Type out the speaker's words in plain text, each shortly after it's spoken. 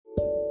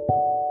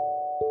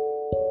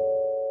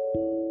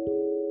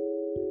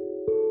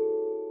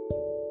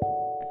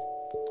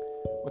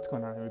What's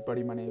going on,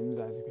 everybody? My name is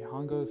Isaac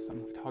Vihangos.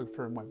 I'm a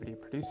photographer and web video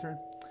producer.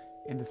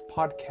 In this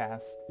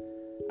podcast,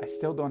 I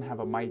still don't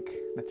have a mic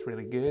that's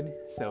really good,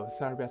 so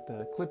sorry about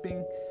the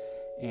clipping.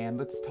 And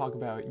let's talk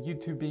about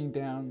YouTube being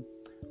down,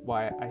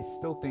 why I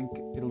still think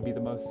it'll be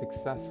the most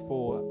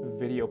successful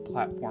video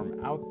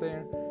platform out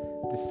there,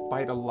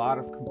 despite a lot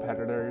of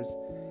competitors.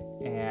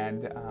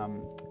 And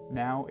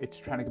now it's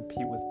trying to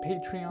compete with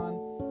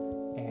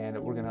Patreon. And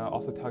we're going to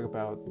also talk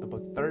about the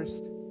book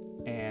Thirst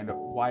and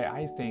why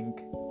I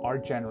think our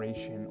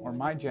generation, or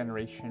my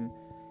generation,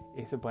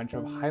 is a bunch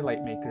of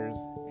highlight makers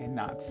and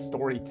not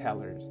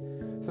storytellers.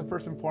 So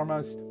first and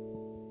foremost,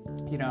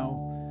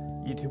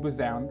 YouTube was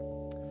down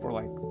for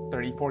like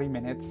 30-40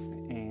 minutes,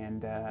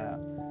 and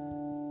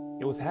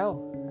it was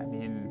hell. I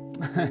mean,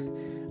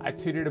 I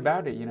tweeted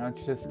about it.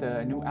 It's just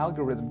a new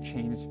algorithm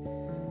change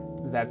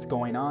that's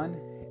going on,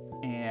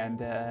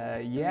 and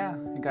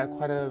it got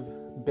quite a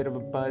bit of a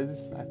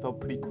buzz. I felt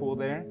pretty cool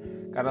there.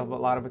 Got a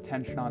lot of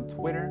attention on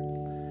Twitter.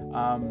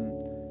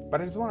 But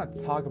I just want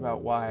to talk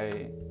about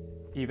why,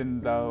 even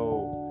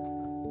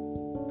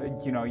though,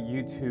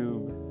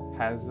 YouTube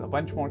has a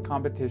bunch more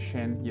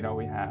competition,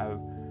 we have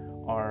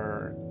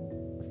our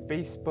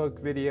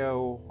Facebook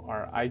video,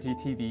 our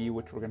IGTV,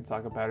 which we're going to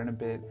talk about in a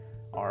bit,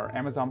 our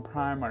Amazon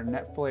Prime, our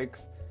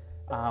Netflix,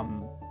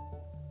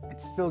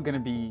 it's still going to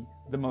be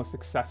the most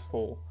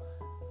successful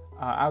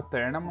out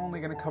there. And I'm only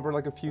going to cover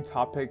like a few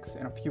topics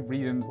and a few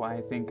reasons why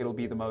I think it'll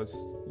be the most,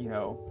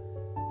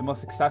 the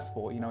most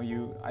successful.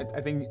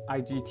 I think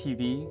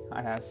IGTV,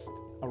 I asked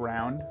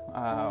around,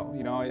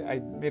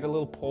 I made a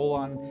little poll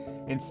on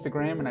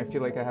Instagram, and I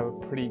feel like I have a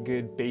pretty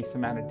good base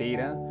amount of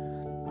data,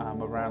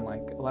 around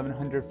like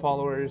 1,100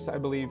 followers, I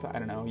believe. I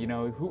don't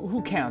know,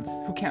 who counts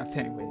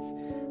anyways.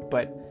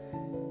 But,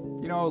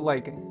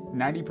 like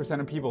 90%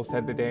 of people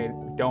said that they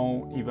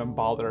don't even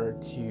bother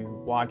to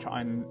watch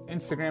on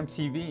Instagram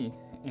TV.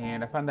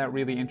 And I found that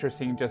really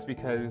interesting just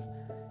because,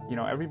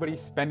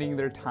 everybody's spending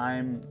their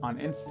time on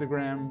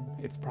Instagram.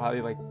 It's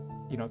probably like,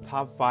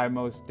 top 5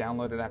 most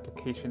downloaded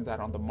applications out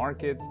on the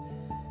market.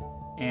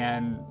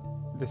 And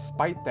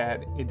despite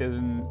that, it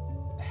doesn't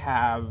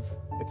have,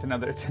 it's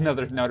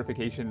another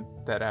notification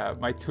that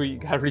my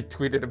tweet got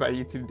retweeted about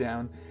YouTube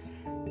down.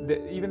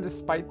 Even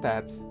despite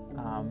that,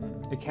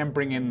 it can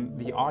bring in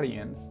the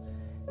audience.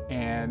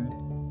 And,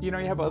 you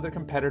have other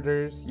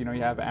competitors, you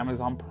have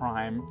Amazon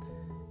Prime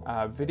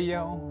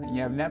Video, and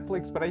you have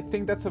Netflix, but I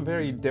think that's a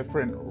very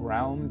different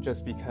realm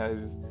just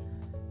because,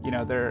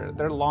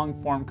 they're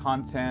long-form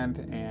content,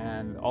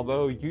 and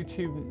although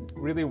YouTube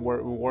really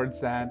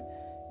rewards that,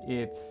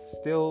 it's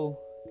still,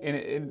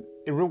 it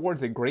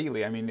rewards it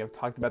greatly. I mean, I've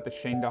talked about the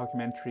Shane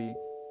documentary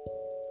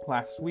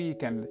last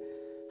week and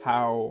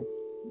how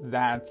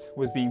that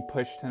was being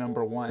pushed to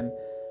number 1.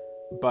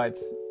 But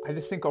I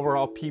just think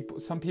overall,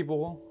 some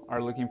people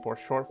are looking for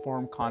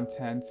short-form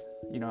content.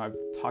 I've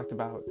talked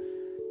about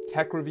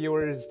tech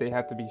reviewers. They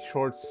have to be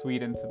short,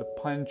 sweet, and to the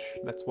punch.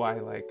 That's why,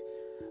 like,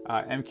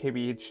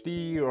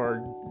 MKBHD or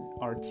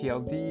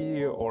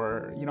TLD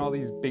or, all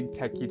these big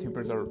tech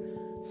YouTubers are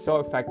so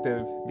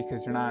effective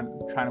because you're not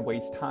trying to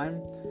waste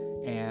time.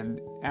 And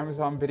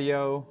Amazon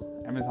Video,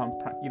 Amazon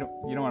Prime, you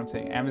know what I'm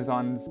saying?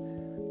 Amazon's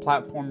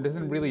platform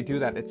doesn't really do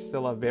that. It's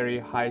still a very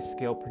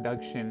high-scale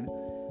production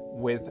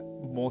with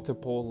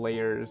multiple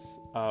layers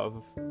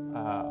of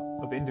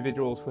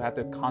individuals who have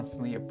to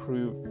constantly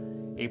approve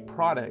a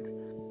product.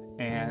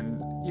 And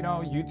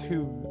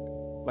YouTube,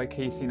 like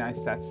Casey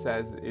Neistat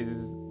says,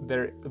 is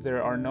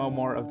there are no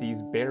more of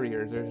these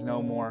barriers. There's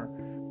no more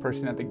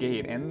person at the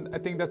gate, and I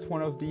think that's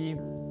one of the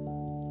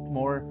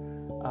more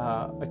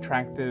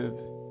attractive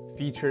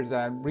features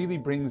that really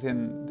brings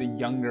in the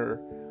younger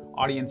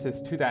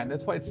audiences to that. And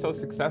that's why it's so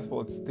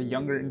successful. It's the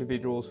younger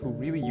individuals who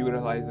really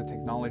utilize the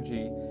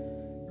technology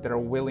that are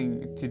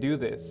willing to do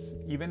this.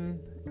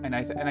 And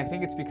I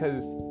think it's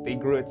because they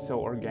grew it so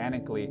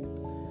organically.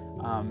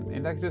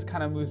 And that just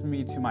kind of moves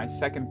me to my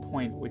second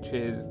point, which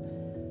is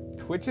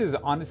Twitch is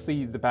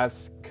honestly the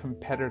best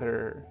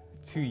competitor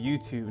to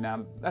YouTube.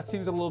 Now, that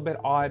seems a little bit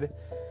odd,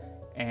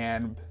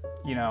 and,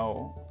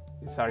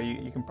 sorry,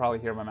 you can probably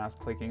hear my mouse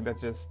clicking.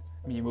 That's just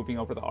me moving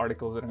over the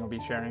articles that I'm going to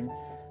be sharing.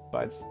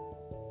 But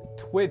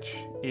Twitch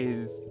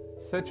is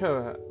such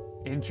a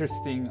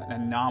interesting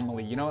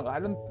anomaly.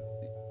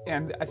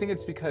 And I think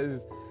it's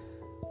because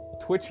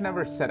Twitch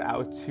never set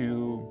out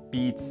to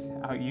beat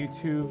out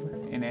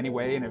YouTube in any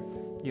way. And if,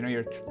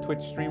 you're a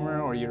Twitch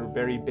streamer or you're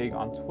very big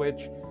on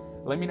Twitch,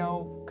 let me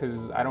know, because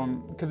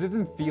it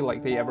didn't feel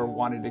like they ever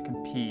wanted to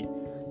compete.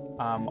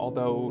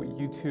 Although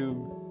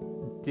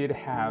YouTube did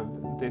have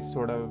this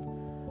sort of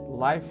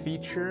live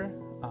feature,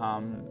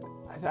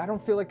 I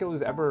don't feel like it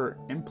was ever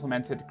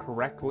implemented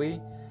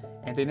correctly,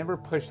 and they never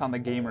pushed on the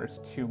gamers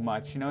too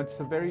much. It's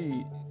a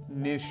very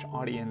niche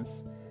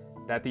audience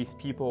that these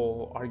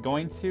people are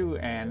going to,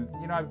 and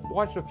I've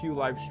watched a few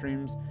live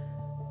streams,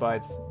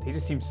 but they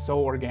just seem so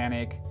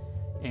organic.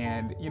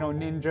 And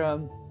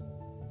Ninja,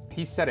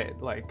 he said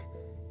it, like,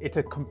 it's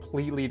a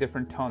completely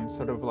different tone,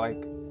 sort of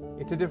like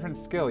it's a different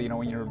skill,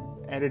 when you're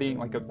editing,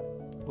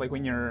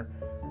 when you're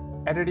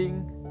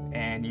editing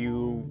and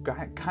you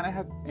kind of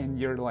have, and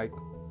you're like,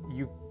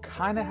 you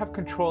kind of have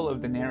control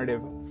of the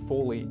narrative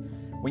fully.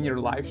 When you're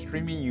live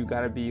streaming, you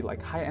gotta be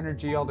like high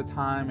energy all the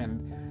time,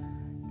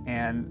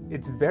 and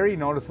it's very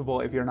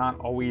noticeable if you're not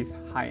always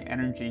high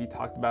energy.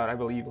 Talked about, I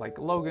believe, like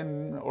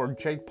Logan or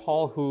Jake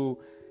Paul, who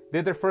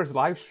did their first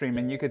live stream,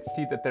 and you could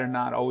see that they're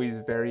not always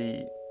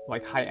very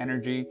like high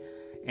energy.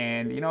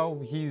 And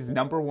he's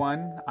number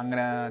one. I'm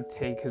gonna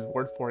take his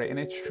word for it, and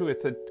it's true.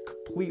 It's a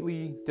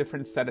completely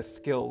different set of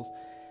skills,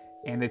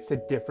 and it's a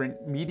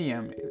different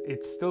medium.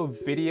 It's still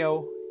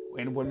video,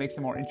 and what makes it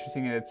more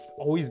interesting is it's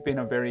always been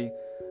a very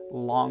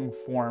long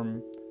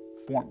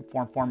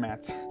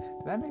format.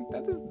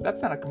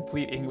 That's not a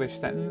complete English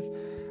sentence,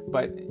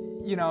 but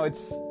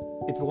it's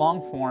long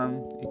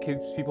form. It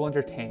keeps people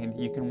entertained.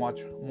 You can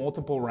watch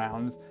multiple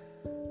rounds,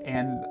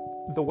 and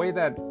the way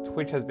that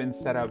Twitch has been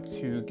set up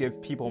to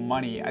give people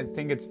money, I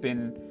think it's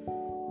been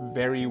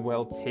very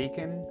well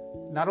taken.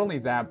 Not only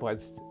that,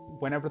 but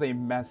whenever they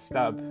messed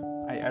up,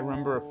 I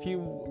remember a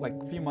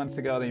few months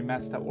ago they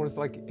messed up, or it was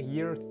like a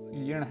year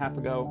and a half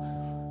ago,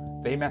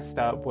 they messed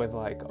up with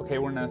like, okay,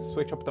 we're gonna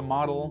switch up the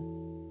model,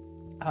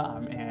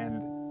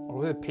 or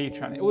was it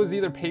Patreon? It was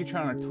either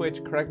Patreon or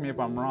Twitch. Correct me if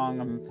I'm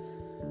wrong.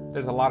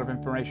 There's a lot of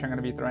information I'm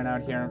gonna be throwing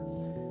out here.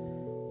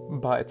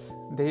 But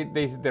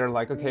they're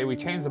like, okay, we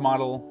changed the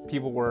model.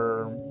 People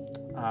were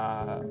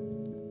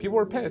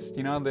pissed.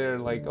 They're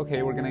like,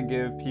 okay, we're gonna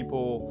give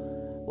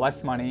people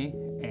less money,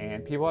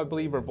 and people, I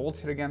believe,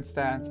 revolted against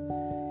that.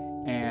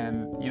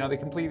 And they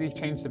completely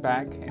changed it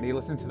back, and they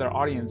listened to their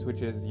audience,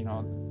 which is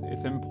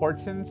it's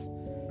important.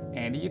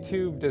 And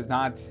YouTube does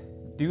not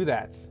do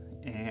that,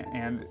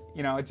 and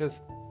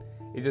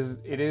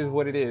it is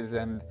what it is.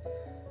 And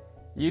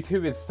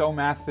YouTube is so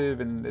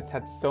massive, and it's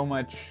had so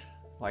much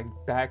like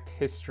back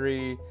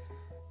history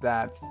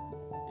that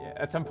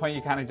at some point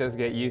you kind of just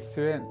get used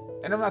to it.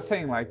 And I'm not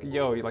saying like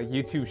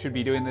YouTube should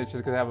be doing this just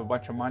because they have a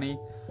bunch of money,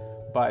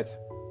 but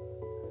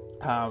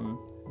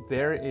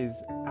there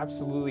is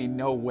absolutely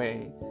no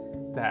way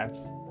that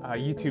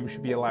YouTube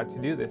should be allowed to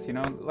do this,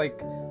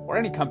 or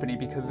any company,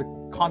 because the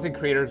content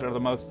creators are the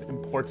most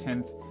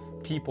important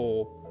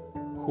people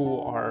who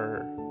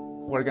are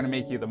going to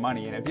make you the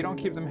money. And if you don't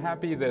keep them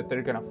happy, that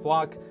they're going to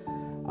flock.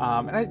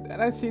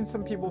 And I've seen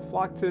some people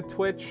flock to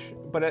Twitch,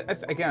 but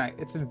it's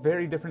a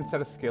very different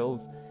set of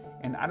skills,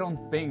 and I don't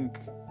think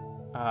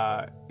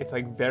it's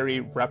like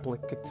very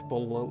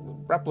replicable.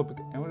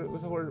 What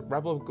was the word?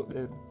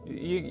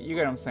 You get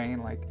what I'm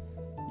saying? Like,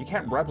 you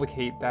can't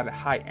replicate that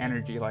high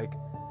energy. Like,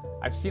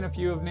 I've seen a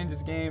few of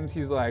Ninja's games.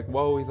 He's like,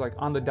 whoa, he's like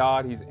on the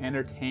dot. He's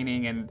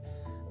entertaining, and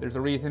there's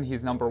a reason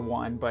he's number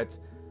one. But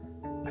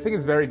I think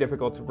it's very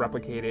difficult to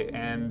replicate it.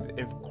 And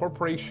if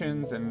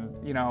corporations and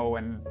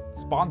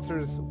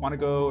sponsors want to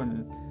go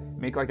and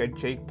make like a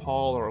Jake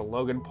Paul or a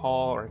Logan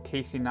Paul or a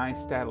Casey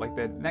Neistat, like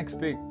the next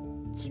big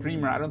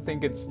streamer, I don't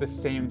think it's the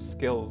same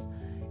skills.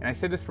 And I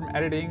say this from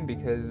editing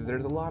because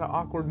there's a lot of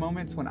awkward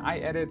moments when I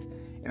edit,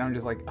 and I'm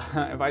just like,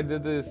 if I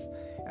did this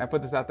and I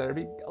put this out there, it'd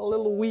be a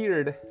little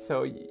weird.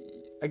 So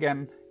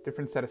again,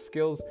 different set of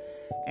skills.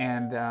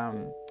 And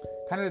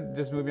kind of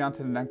just moving on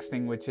to the next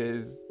thing, which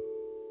is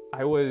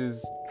I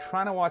was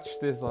trying to watch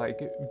this like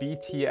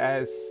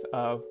BTS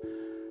of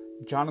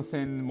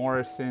Jonathan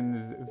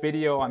Morrison's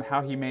video on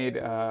how he made,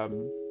 I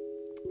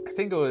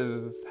think it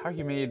was how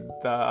he made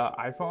the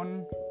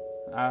iPhone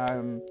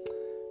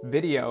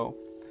video,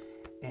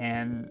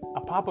 and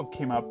a pop-up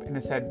came up and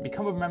it said,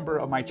 become a member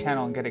of my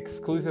channel and get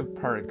exclusive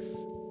perks.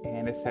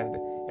 And it said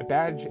a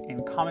badge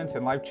in comments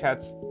and live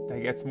chats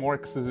that gets more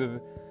exclusive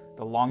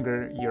the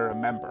longer you're a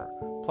member,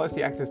 plus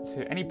the access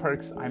to any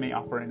perks I may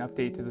offer and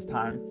update to this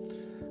time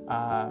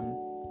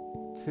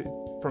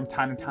from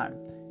time to time.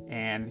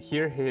 And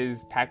here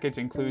his package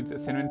includes a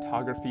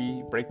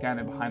cinematography breakdown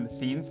and behind the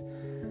scenes,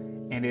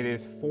 and it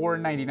is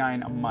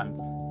 $4.99 a month.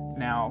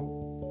 Now,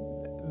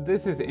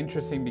 this is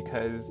interesting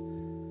because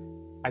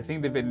I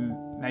think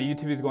now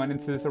YouTube is going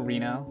into this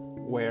arena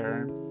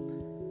where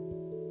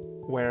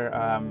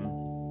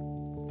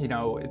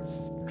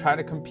it's trying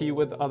to compete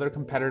with other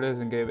competitors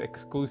and give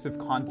exclusive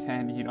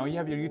content. You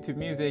have your YouTube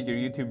Music, your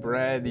YouTube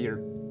Red,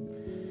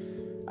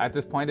 at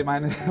this point they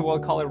might as well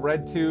call it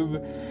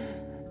RedTube.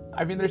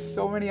 I mean, there's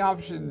so many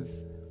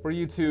options for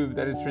YouTube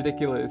that it's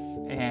ridiculous.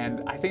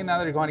 And I think now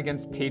they're going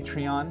against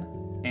Patreon.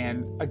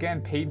 And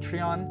again,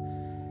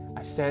 Patreon,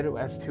 I've said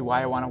as to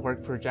why I want to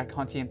work for Jack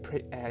Conte and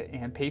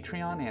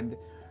Patreon, and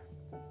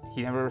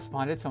he never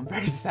responded, so I'm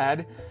very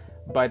sad.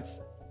 But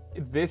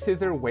this is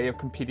their way of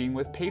competing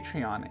with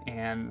Patreon.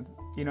 And,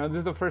 this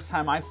is the first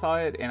time I saw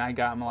it, and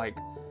I'm like,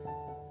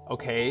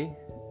 okay,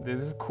 this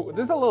is cool.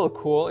 This is a little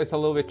cool. It's a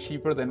little bit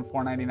cheaper than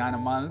 $4.99 a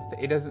month.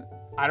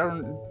 I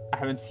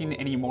haven't seen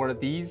any more of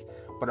these,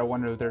 but I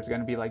wonder if there's going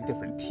to be like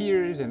different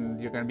tiers,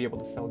 and you're going to be able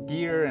to sell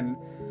gear, and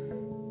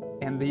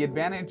the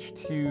advantage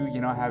to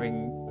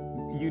having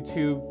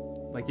YouTube,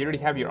 like, you already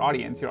have your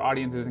audience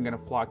isn't going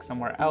to flock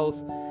somewhere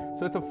else,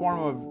 so it's a form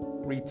of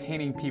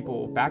retaining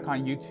people back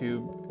on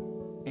YouTube,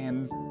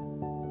 and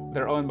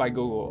they're owned by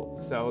Google,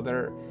 so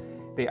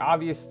they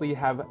obviously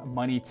have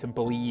money to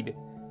bleed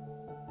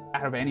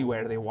out of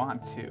anywhere they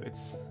want to.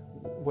 It's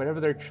whatever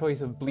their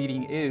choice of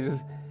bleeding is,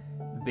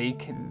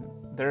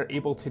 they're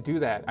able to do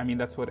that. I mean,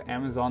 that's what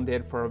Amazon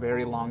did for a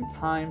very long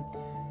time.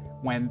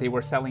 When they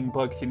were selling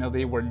books,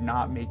 they were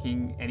not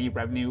making any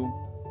revenue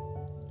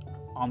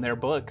on their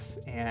books,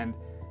 and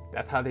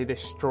that's how they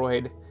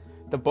destroyed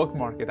the book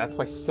market. That's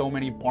why so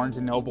many Barnes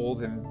and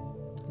Nobles and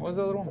what was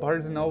the other one?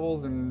 Barnes and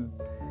Nobles and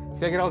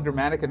see, I get all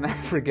dramatic and then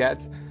I forget.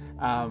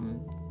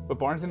 But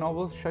Barnes and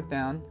Nobles shut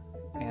down,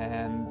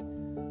 and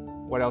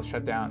what else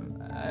shut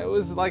down? It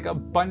was like a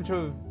bunch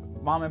of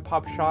mom and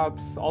pop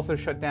shops also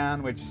shut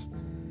down, which,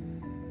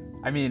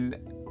 I mean,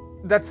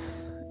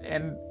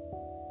 I'm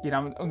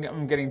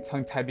getting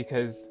tongue-tied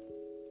because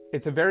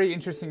it's a very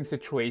interesting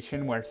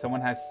situation where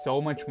someone has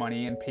so much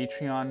money, and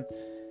Patreon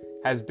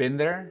has been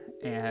there,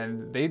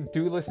 and they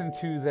do listen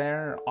to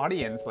their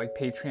audience, like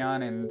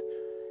Patreon. And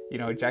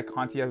Jack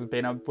Conte has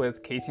been up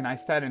with Casey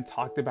Neistat and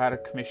talked about a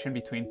commission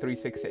between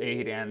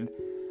 368 and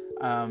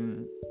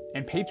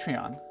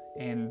Patreon.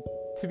 And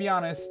to be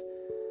honest,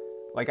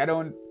 I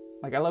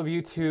love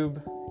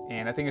YouTube,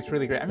 and I think it's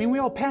really great. I mean, we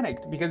all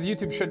panicked because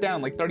YouTube shut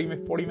down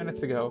 40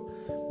 minutes ago,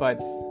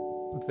 but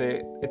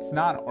it's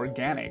not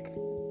organic.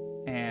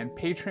 And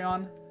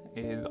Patreon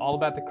is all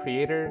about the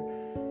creator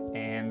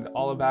and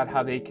all about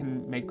how they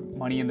can make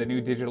money in the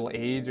new digital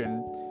age.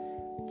 And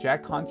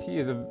Jack Conte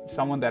is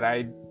someone that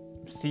I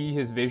see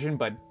his vision,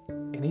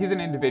 and he's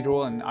an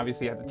individual, and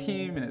obviously has a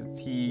team, and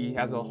he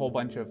has a whole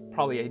bunch of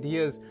probably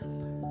ideas,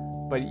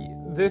 but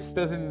this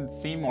doesn't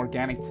seem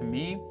organic to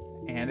me.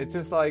 And it's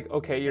just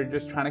okay, you're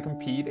just trying to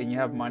compete and you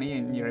have money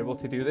and you're able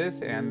to do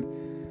this, and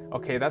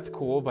okay, that's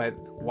cool, but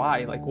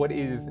why? What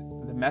is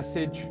the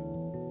message,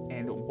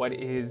 and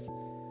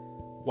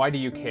why do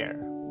you care?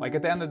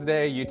 At the end of the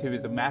day, YouTube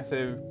is a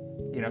massive,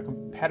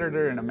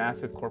 competitor and a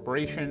massive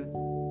corporation.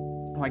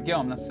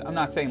 I'm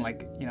not saying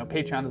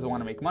Patreon doesn't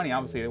want to make money.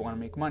 Obviously they want to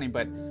make money,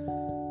 but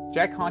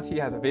Jack Conte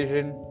has a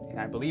vision, and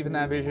I believe in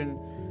that vision.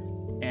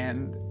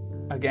 And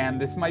again,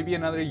 this might be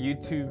another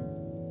YouTube,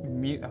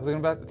 I was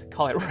about to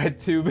call it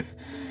RedTube,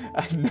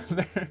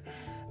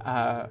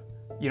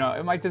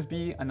 it might just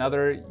be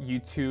another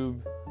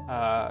YouTube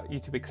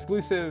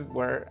exclusive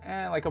where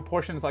a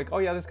portion is oh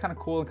yeah, this is kind of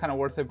cool and kind of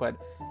worth it, but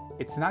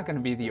it's not going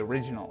to be the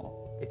original.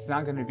 It's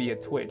not going to be a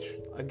Twitch.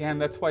 Again,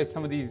 that's why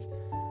some of these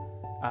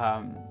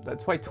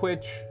that's why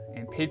Twitch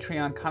and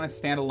Patreon kind of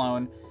stand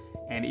alone.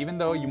 And even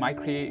though you might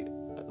create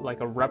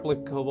a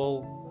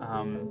replicable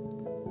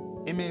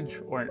image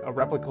or a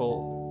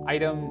replicable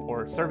item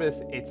or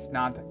service, it's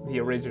not the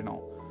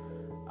original.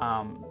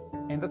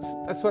 And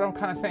that's what I'm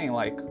kind of saying.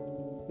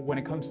 When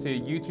it comes to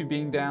YouTube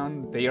being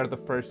down, they are the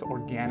first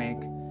organic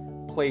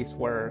place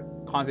where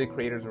content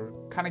creators are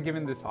kind of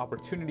given this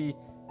opportunity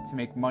to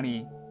make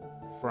money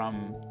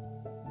from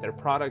their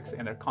products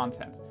and their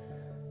content.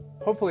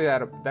 Hopefully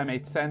that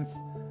made sense.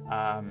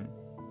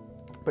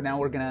 But now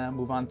we're gonna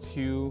move on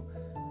to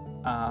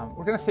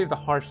we're gonna save the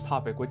harsh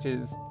topic, which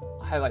is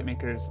highlight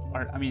makers.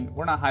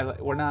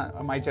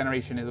 My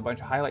generation is a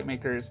bunch of highlight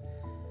makers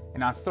and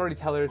not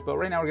storytellers. But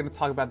right now we're gonna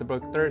talk about the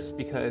book Thirst,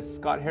 because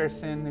Scott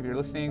Harrison, if you're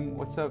listening,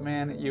 what's up,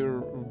 man?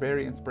 You're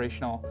very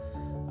inspirational.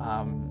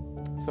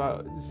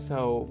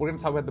 So we're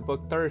gonna talk about the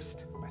book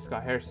Thirst by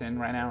Scott Harrison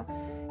right now.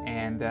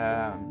 And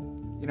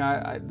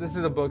this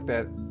is a book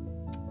that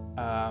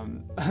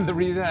the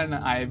reason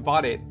I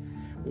bought it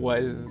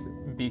was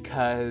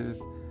because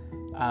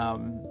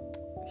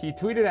he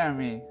tweeted at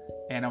me,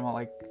 and I'm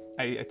I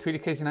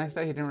tweeted Casey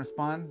Neistat, he didn't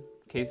respond.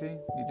 Casey,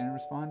 you didn't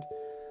respond.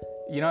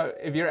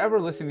 If you're ever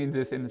listening to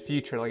this in the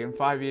future, in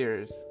 5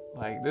 years,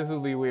 this will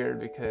be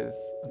weird because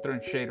I'm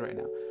throwing shade right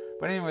now.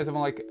 But anyways, I'm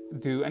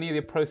do any of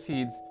the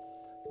proceeds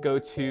go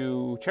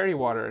to Cherry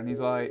Water? And he's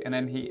and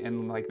then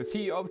the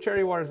CEO of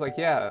Cherry Water is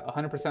yeah,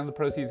 100% of the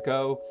proceeds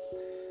go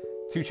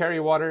to Cherry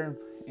Water.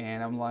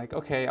 And I'm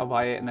okay, I'll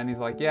buy it. And then he's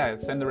yeah,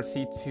 send the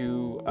receipt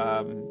to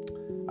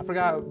I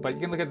forgot, but you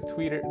can look at the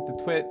tweet.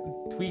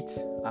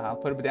 I'll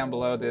put it down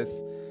below this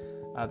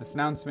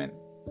announcement.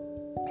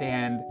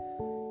 And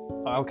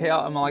okay,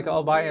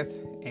 I'll buy it.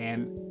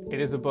 And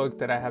it is a book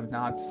that I have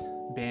not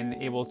been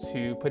able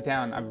to put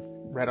down. I've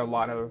read a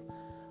lot of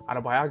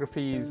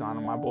autobiographies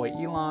on my boy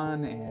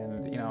Elon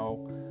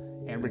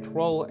and Rich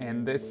Roll,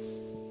 and this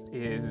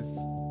is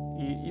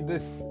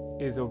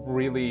a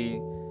really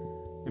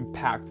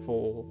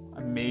impactful,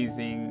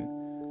 amazing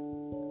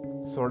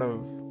sort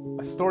of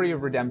a story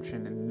of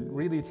redemption, and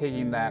really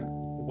taking that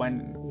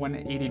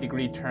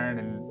 180-degree turn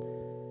and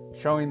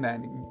showing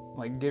that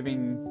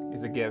giving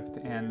is a gift.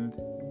 And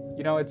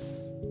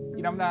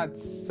I'm not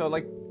so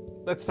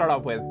let's start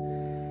off with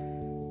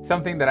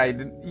something that I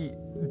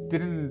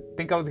didn't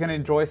think I was gonna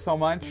enjoy so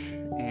much,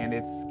 and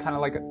it's kind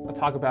of a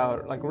talk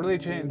about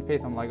religion and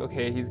faith. I'm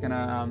okay, he's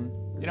gonna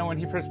when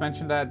he first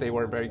mentioned that they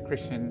were a very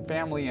Christian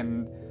family,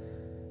 and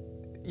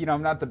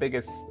I'm not the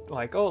biggest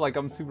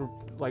I'm super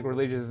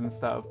religious and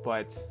stuff,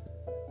 but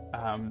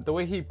the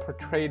way he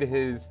portrayed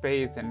his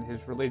faith and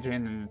his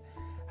religion and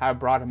how I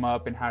brought him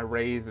up and how I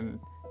raised, and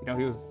You know,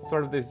 he was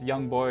sort of this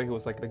young boy who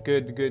was like the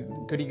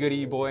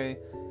goody boy.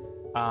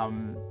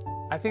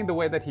 I think the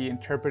way that he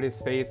interprets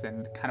his faith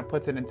and kind of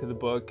puts it into the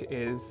book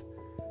is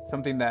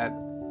something that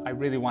I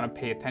really want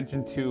to pay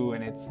attention to,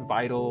 and it's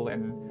vital.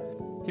 And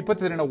he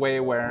puts it in a way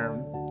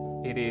where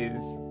it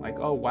is like,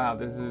 oh wow,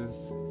 this is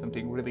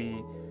something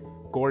really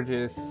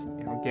gorgeous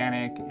and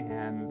organic,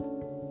 and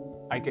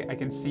I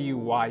can see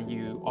why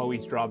you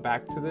always draw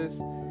back to this.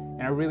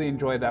 And I really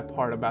enjoyed that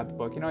part about the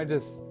book. You know, it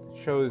just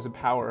shows the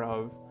power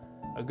of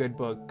a good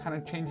book, kind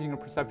of changing a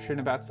perception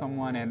about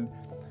someone, and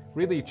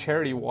really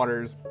Charity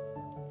Water's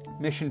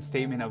mission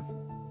statement of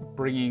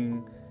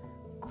bringing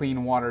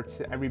clean water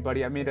to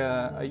everybody. I made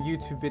a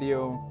YouTube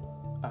video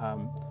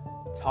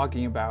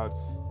talking about,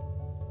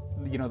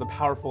 you know, the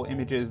powerful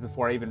images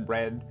before I even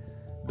read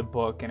the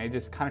book, and it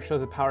just kind of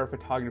shows the power of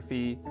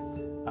photography.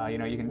 You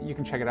know, you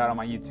can check it out on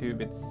my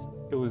YouTube.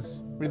 It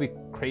was really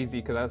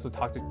crazy because I also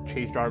talked to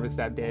Chase Jarvis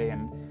that day,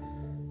 and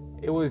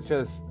it was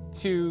just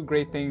two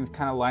great things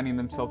kind of lining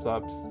themselves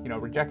up. You know,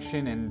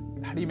 rejection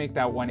and how do you make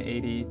that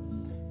 180,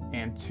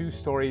 and two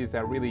stories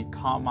that really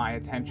caught my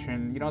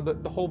attention. You know,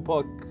 the whole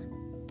book,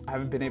 I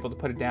haven't been able to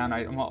put it down.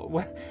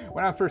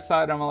 When I first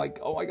saw it, I'm like,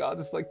 oh my God,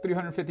 this is like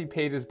 350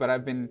 pages, but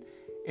I've been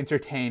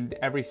entertained.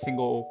 Every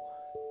single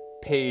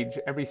page,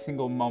 every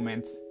single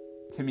moment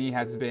to me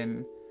has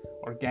been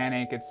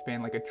organic. It's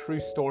been like a true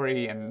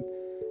story, and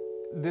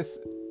this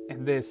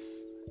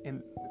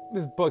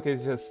book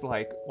is just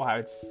like, wow,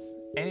 it's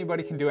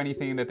anybody can do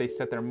anything that they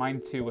set their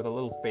mind to with a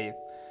little faith.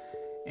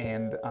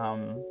 And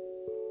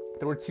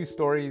there were two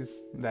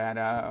stories that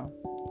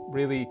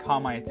really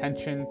caught my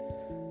attention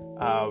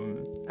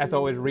as I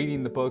was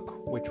reading the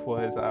book, which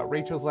was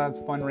Rachel's Lab's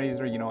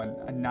fundraiser. You know,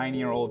 a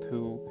 9-year-old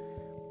who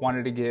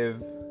wanted to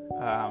give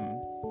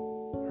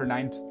her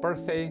 9th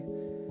birthday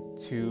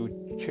to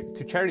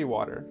Charity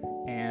Water,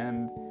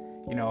 and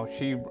you know,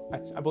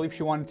 I believe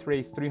she wanted to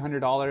raise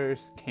 $300,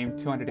 came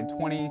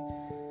 $220,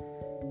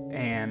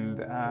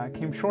 and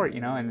came short.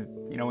 You know, and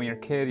you know, when you're a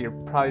kid, you're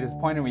probably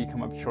disappointed when you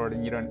come up short,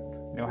 and you don't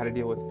know how to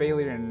deal with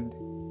failure. And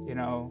you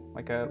know,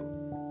 like a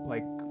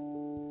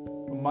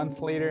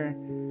month later,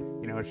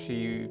 you know,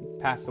 she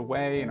passed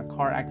away in a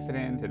car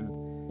accident, and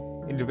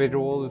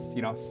individuals,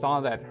 you know,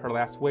 saw that her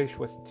last wish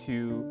was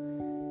to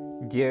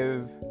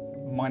give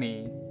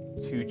money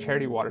to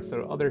Charity Water,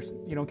 so others,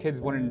 you know, kids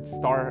wouldn't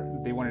starve,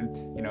 they wouldn't,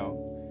 you know,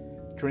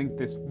 drink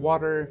this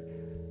water,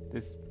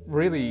 this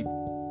really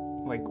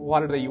like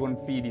water that you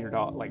wouldn't feed your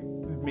dog, like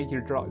make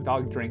your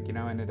dog drink, you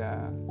know.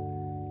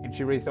 And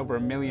she raised over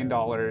 $1 million,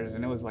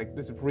 and it was like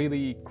this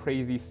really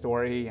crazy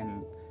story,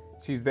 and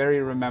she's very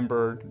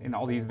remembered in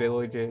all these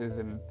villages,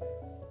 and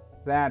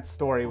that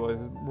story was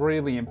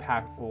really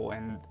impactful.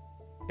 And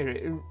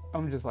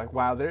I'm just like,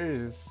 wow,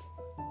 it's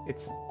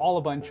all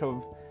a bunch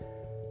of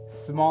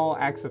small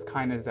acts of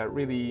kindness that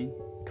really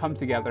come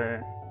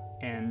together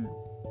and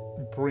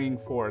bring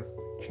forth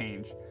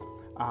change.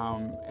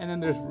 And then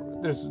there's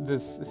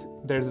this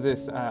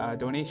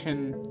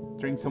donation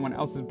during someone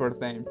else's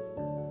birthday,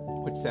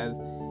 which says,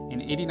 an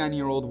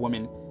 89-year-old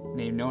woman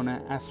named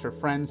Nona asked her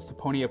friends to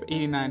pony up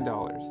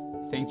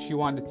 $89, saying she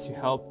wanted to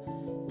help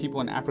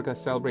people in Africa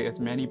celebrate as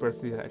many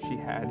birthdays as she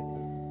had.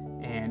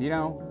 And you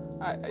know,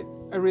 I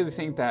really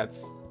think that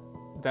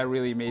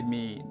really made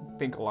me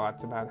think a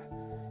lot about,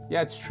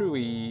 yeah, it's true,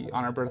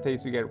 on our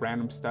birthdays we get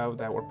random stuff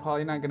that we're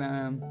probably not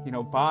gonna, you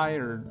know, buy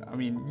or,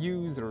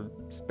 use or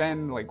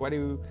spend. Like,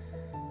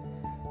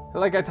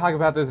 like I talk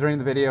about this during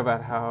the video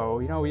about how,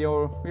 you know, we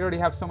already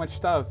have so much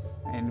stuff,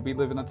 and we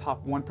live in the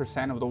top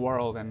 1% of the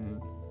world. And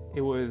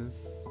it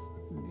was,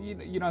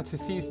 you know,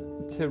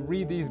 to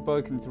read these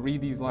books and to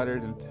read these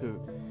letters and to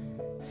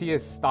see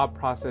his thought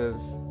process,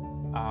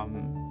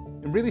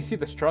 and really see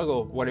the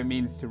struggle of what it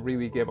means to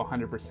really give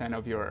 100%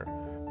 of your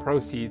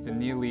proceeds and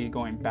nearly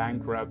going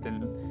bankrupt.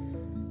 And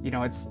you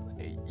know,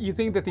 you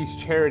think that these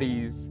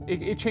charities,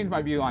 it changed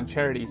my view on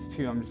charities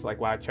too. I'm just like,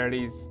 wow,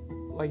 charities,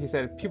 like you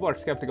said, people are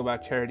skeptical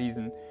about charities,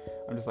 and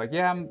I'm just like,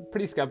 yeah, I'm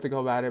pretty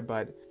skeptical about it.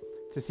 But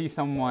to see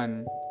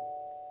someone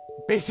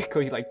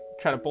basically like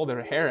try to pull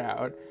their hair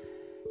out,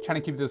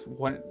 trying to keep this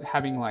one,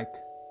 having like,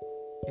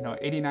 you know,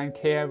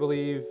 89K, I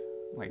believe,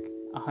 like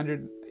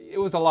 100, it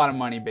was a lot of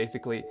money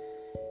basically,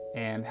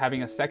 and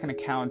having a second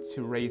account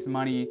to raise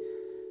money,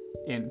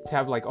 to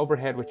have like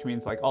overhead, which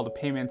means like all the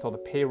payments, all the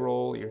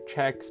payroll, your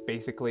checks,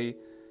 basically,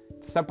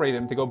 to separate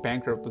them, to go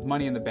bankrupt with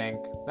money in the bank.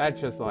 That's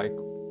just like,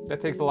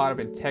 that takes a lot of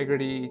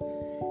integrity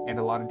and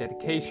a lot of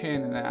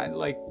dedication. And I,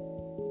 like,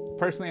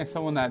 personally, as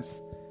someone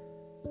that's,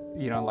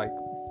 you know, like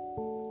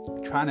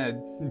trying to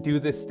do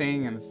this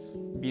thing and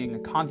being a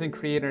content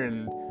creator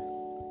and,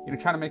 you know,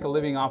 trying to make a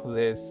living off of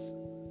this,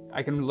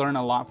 I can learn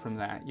a lot from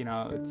that. You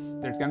know,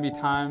 there's gonna be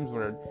times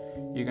where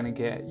you're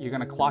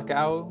gonna clock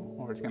out,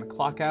 or it's gonna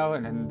clock out,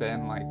 and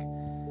then like,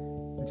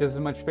 just as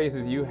much faith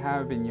as you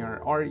have in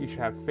your art, you should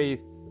have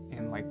faith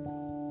in like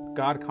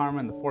God, karma,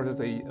 and the forces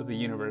of the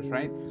universe,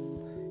 right?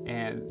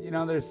 And you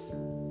know, it's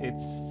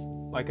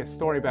like a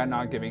story about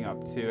not giving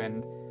up too.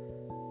 And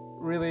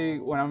really,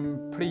 when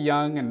I'm pretty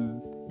young,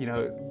 and you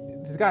know,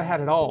 this guy had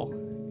it all,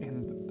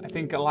 and I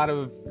think a lot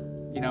of,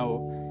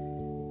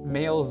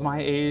 males my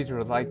age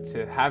would like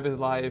to have his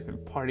life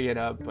and party it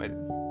up, but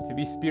to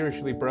be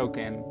spiritually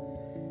broken,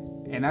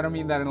 and I don't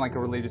mean that in like a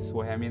religious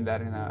way, I mean that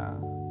in a,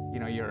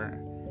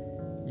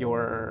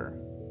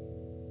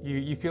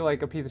 you feel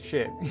like a piece of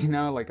shit,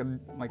 like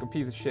a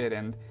piece of shit,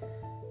 and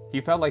he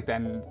felt like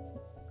that, and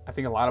I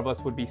think a lot of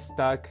us would be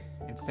stuck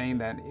in saying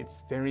that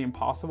it's very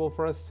impossible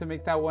for us to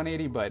make that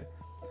 180, but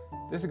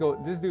this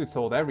dude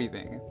sold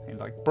everything and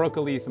like broke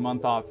at least a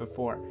month off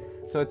before,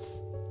 so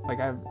it's like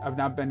I've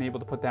not been able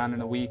to put down in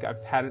a week. I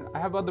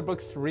have other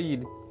books to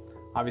read,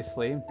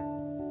 obviously,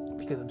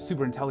 because I'm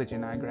super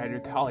intelligent. I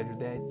graduated college with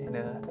that,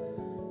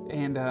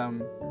 and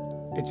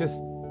it's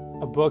just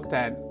a book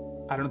that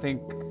I don't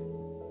think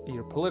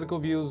your political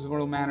views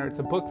will matter. It's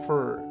a book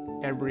for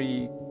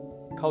every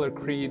color,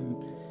 creed,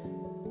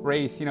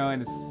 race,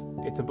 and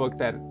it's a book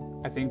that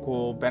I think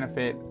will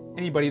benefit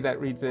anybody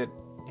that reads it,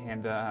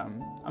 and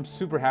I'm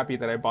super happy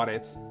that I bought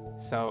it.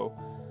 So,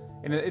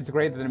 and it's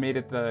great that it made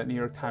it the New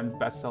York Times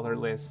bestseller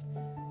list,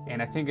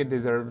 and I think it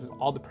deserves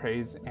all the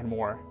praise and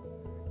more.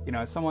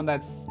 As someone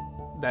that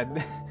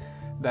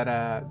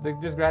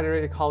just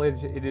graduated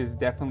college, it is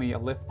definitely a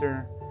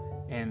lifter,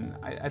 and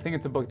I think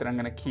it's a book that I'm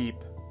gonna keep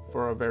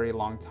for a very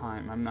long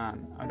time.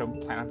 I don't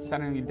plan on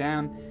setting it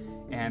down,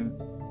 and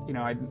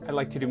I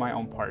like to do my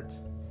own part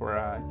for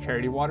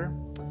Charity Water,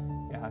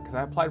 because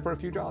I applied for a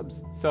few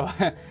jobs. So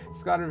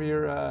Scott, if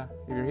you're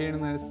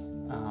hearing this,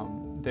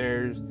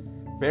 there's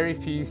very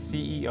few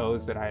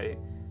CEOs that I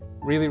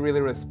really,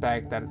 really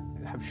respect that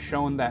have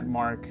shown that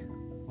mark,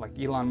 like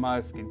Elon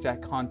Musk and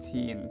Jack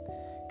Conte and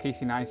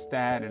Casey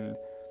Neistat, and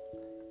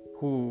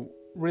who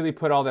really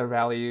put all their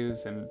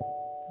values, and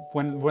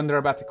when they're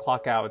about to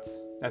clock out,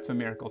 that's when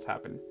miracles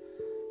happen.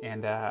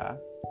 And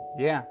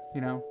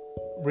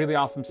really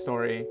awesome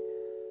story.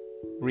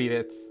 Read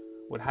it.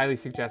 Would highly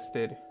suggest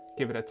it.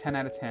 Give it a 10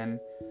 out of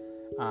 10.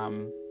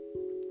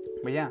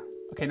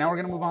 Okay, now we're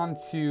gonna move on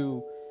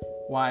to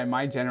why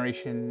my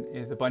generation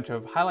is a bunch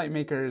of highlight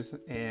makers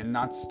and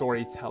not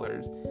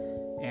storytellers.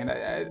 And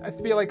I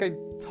feel like I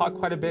talk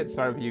quite a bit.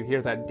 Sorry if you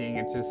hear that ding.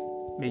 It's just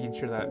making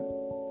sure that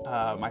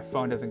my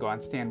phone doesn't go on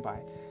standby.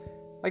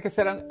 Like I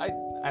said,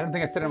 I don't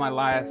think I said it in my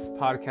last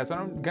podcast, but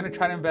I'm going to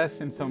try to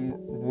invest in some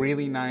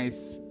really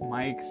nice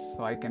mics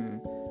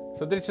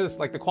so that it's just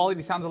like the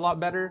quality sounds a lot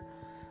better.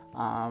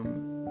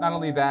 Not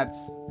only that,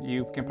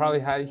 you can probably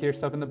hear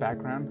stuff in the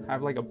background. I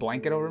have like a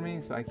blanket over me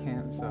so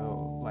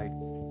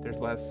there's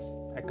less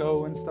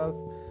echo and stuff.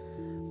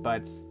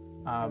 But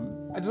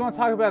I just want to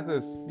talk about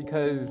this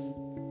because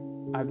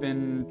I've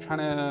been trying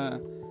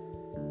to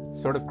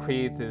sort of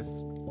create this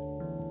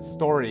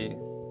story,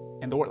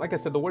 and like I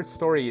said, the word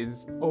story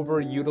is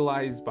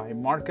overutilized by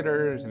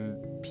marketers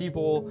and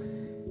people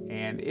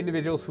and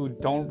individuals who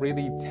don't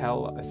really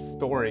tell a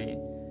story.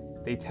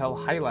 They tell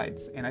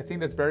highlights, and I think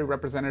that's very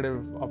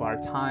representative of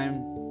our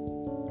time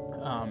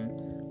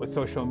with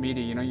social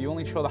media. You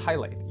only show the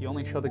highlight, you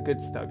only show the good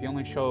stuff, you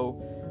only show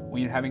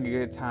when you're having a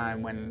good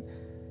time, when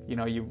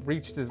you've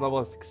reached this level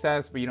of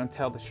success, but you don't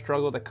tell the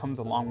struggle that comes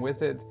along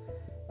with it.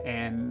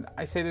 And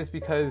I say this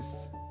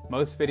because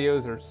most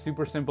videos are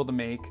super simple to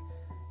make.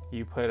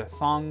 You put a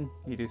song,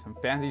 you do some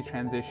fancy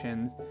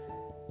transitions,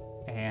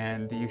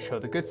 and you show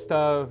the good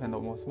stuff and the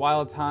most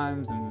wild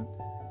times. And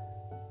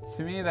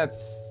to me,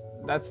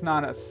 that's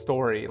not a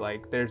story.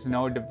 Like, there's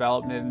no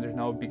development, there's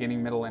no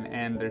beginning, middle, and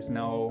end. There's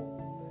no,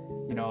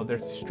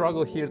 there's a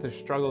struggle here, there's a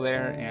struggle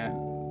there.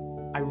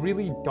 And I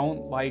really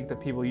don't like that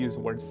people use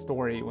the word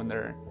story when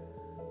they're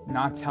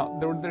not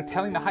they're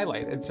telling the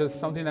highlight. It's just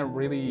something that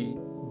really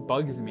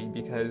bugs me,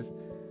 because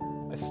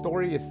a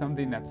story is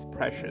something that's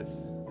precious.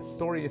 A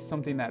story is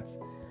something that's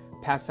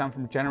passed down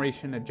from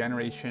generation to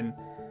generation,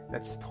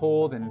 that's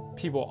told, and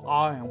people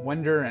awe and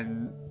wonder,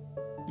 and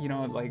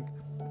like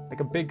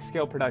a big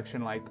scale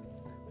production like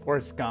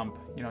Forrest Gump.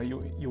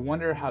 You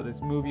wonder how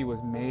this movie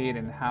was made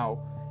and how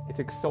it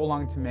took so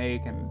long to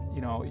make, and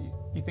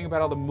you think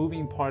about all the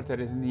moving parts that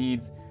it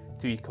needs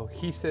to be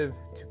cohesive,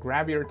 to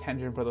grab your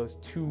attention for those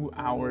 2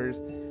 hours.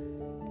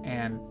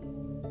 And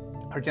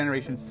our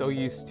generation's so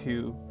used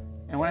to,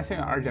 and when I say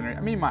our generation,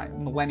 I mean my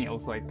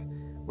millennials, like,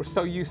 we're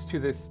so used to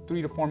this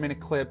 3 to 4 minute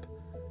clip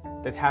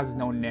that has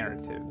no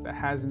narrative, that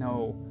has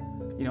no,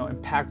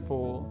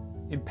 impactful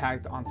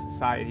impact on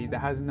society, that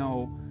has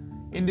no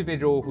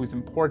individual who's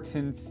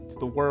important to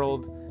the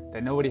world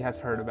that nobody has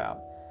heard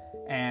about.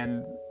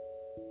 And,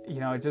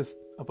 just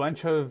a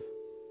bunch of,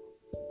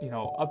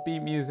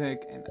 upbeat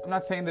music. And I'm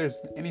not saying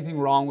there's anything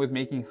wrong with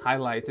making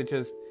highlights. It's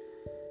just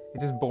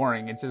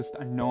boring. It's just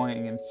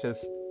annoying. It's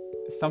just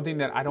something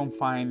that I don't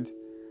find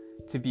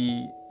to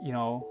be,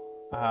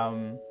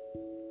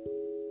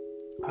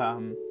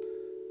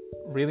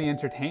 really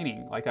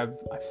entertaining. Like, I've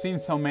seen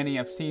so many.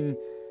 I've seen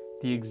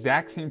the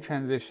exact same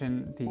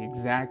transition, the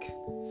exact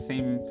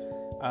same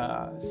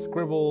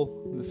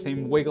scribble, the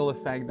same wiggle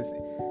effect.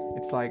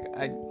 It's like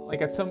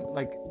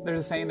there's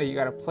a saying that you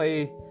gotta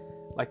play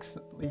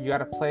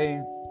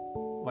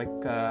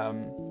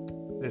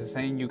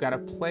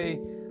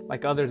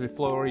like others with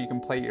flow, or you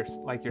can play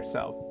like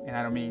yourself. And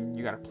I don't mean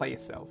you got to play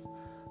yourself,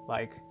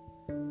 like,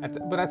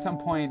 but at some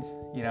point,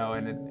 you know,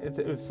 and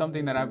it's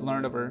something that I've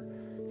learned over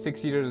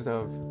 6 years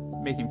of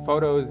making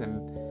photos and,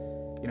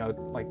 you know,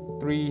 like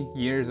 3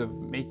 years of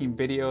making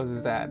videos,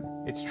 is that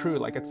it's true.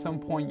 Like at some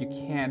point you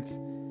can't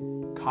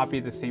copy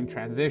the same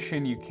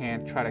transition, you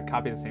can't try to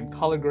copy the same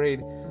color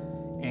grade,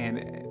 and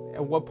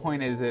at what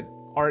point is it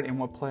art, and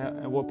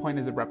at what point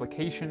is it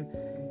replication?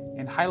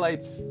 And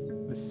highlights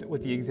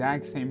with the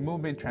exact same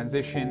movement,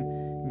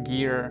 transition,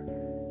 gear,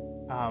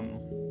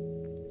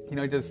 you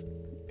know,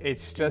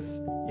 it's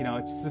just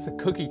a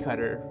cookie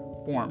cutter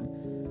form.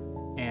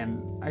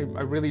 And I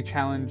really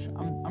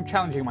I'm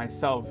challenging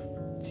myself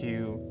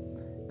to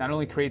not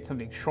only create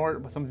something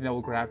short, but something that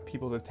will grab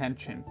people's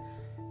attention.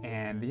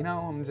 And, you know,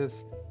 I'm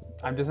just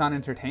not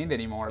entertained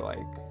anymore.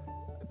 Like,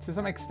 to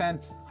some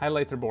extent,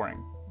 highlights are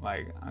boring.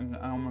 Like, I'm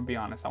gonna be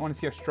honest. I want to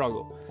see a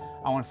struggle.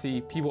 I want to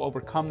see people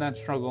overcome that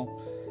struggle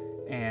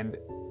and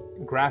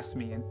grasp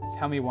me and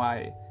tell me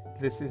why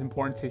this is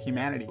important to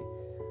humanity.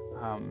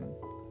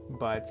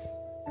 But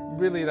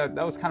really, that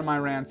was kind of my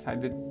rant. I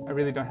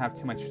really don't have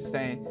too much to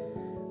say.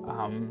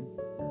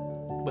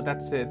 But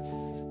that's it.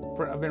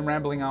 I've been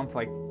rambling on for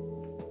like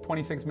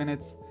 26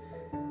 minutes,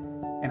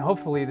 and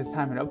hopefully this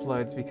time it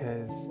uploads,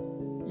 because,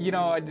 you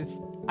know,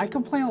 I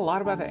complain a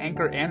lot about the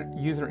Anchor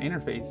user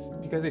interface,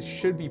 because it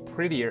should be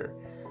prettier.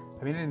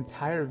 I made an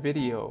entire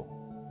video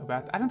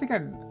about. I don't think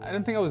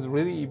I was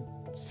really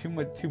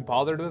too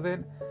bothered with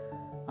it.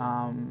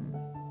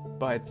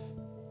 But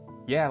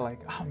yeah, like,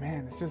 oh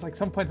man, it's just like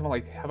some points I'm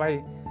like,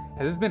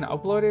 has this been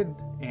uploaded,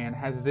 and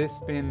has this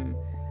been,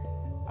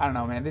 I don't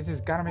know, man, they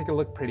just gotta make it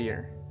look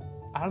prettier.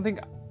 I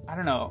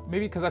don't know,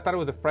 maybe because I thought it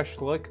was a fresh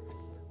look,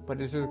 but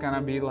it's just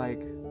gonna be like,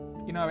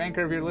 you know,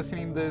 Anchor, if you're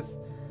listening to this,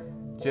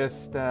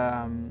 just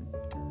try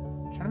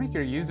to make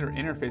your user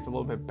interface a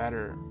little bit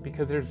better,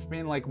 because there's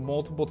been like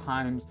multiple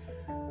times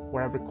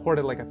where I've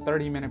recorded like a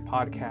 30-minute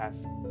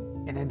podcast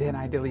and then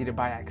I deleted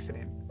by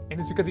accident, and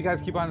it's because you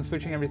guys keep on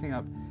switching everything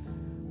up.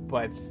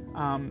 But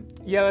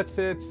yeah, that's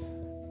it.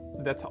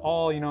 That's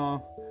all, you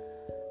know.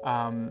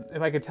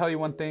 If I could tell you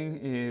one thing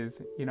is,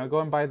 you know,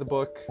 go and buy the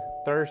book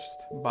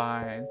Thirst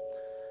by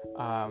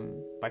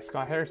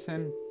Scott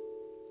Harrison.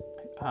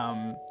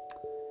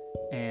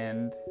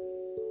 And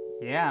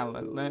yeah,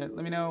 let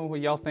me know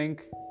what y'all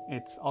think.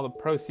 It's all the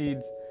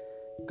proceeds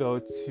go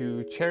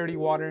to Charity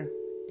Water,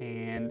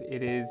 and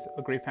it is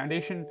a great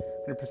foundation.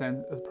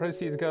 100% of the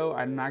proceeds go.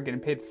 I'm not getting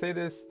paid to say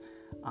this.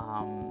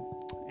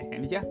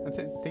 And yeah, that's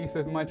it. Thank you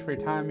so much for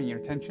your time and your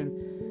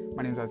attention.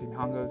 My name is Ozzy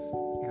Mihangos,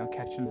 and I'll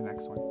catch you in the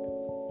next one.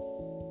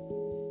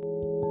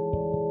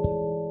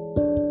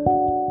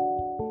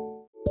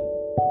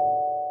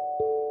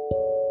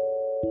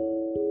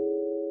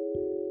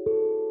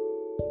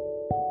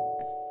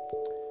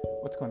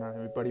 What's going on,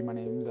 everybody? My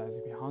name is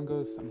Ozzy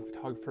Mihangos. I'm a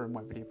photographer and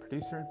web video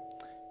producer.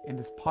 In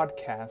this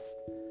podcast,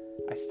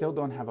 I still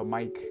don't have a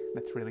mic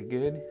that's really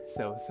good,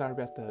 so sorry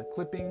about the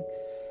clipping.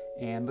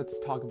 And let's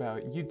talk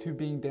about YouTube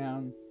being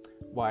down,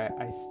 why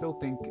I still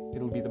think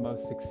it'll be the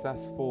most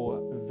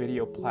successful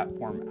video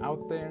platform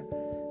out there,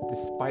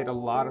 despite a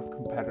lot of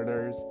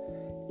competitors.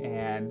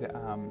 And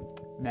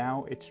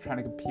now it's trying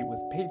to compete with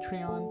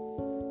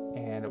Patreon.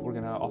 And we're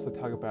going to also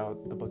talk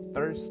about the book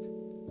Thirst,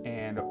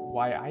 and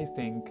why I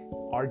think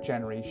our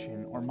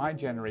generation, or my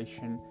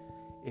generation,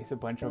 is a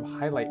bunch of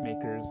highlight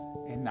makers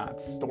and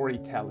not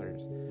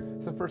storytellers.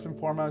 So first and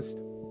foremost,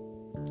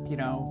 you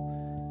know,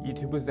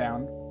 YouTube was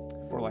down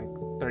for like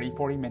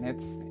 30-40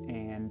 minutes,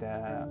 and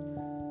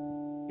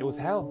it was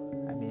hell.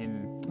 I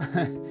mean,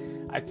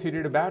 I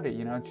tweeted about it,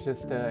 you know, it's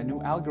just a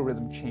new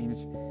algorithm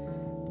change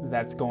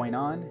that's going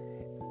on,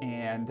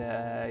 and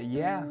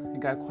yeah, it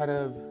got quite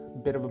a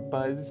bit of a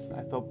buzz.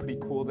 I felt pretty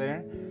cool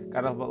there,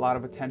 got a lot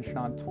of attention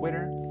on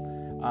Twitter,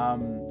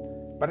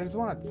 but I just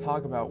want to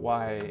talk about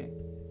why,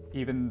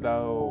 even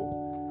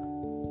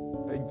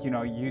though, you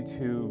know,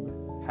 YouTube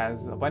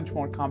has a bunch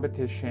more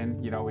competition,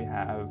 you know, we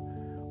have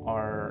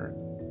our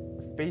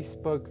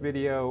Facebook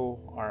video,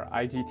 our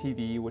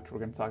IGTV, which we're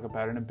going to talk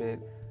about in a bit,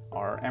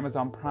 our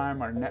Amazon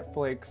Prime, our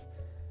Netflix,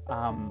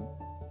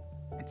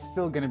 it's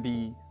still going to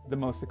be the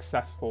most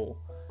successful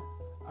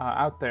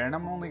out there. And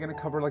I'm only going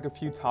to cover like a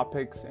few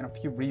topics and a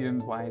few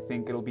reasons why I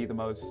think it'll be the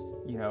most,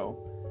 you know,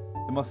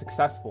 the most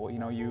successful. You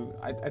know,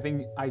 I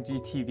think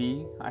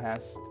IGTV, I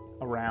asked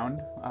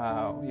around,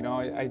 you know,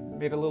 I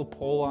made a little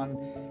poll on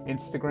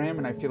Instagram,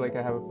 and I feel like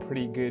I have a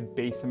pretty good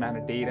base amount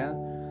of data.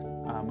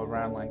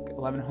 Around like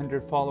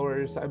 1,100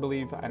 followers, I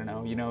believe. I don't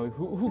know, you know,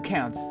 who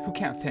counts? Who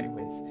counts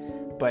anyways?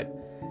 But,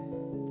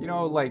 you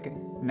know, like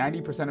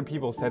 90% of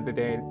people said that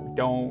they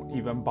don't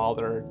even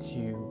bother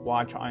to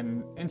watch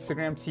on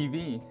Instagram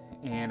TV.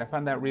 And I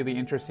found that really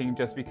interesting,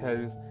 just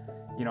because,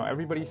 you know,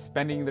 everybody's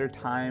spending their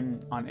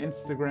time on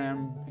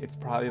Instagram. It's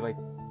probably like,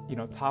 you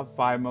know, top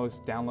 5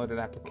 most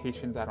downloaded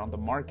applications out on the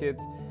market.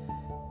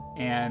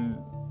 And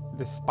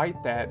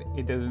despite that,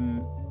 it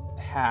doesn't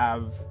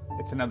have,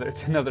 it's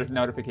another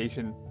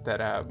notification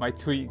that my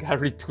tweet got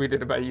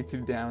retweeted about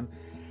YouTube down.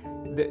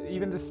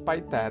 Even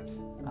despite that,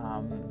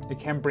 It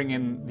can bring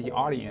in the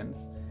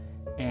audience.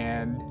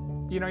 And,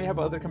 you have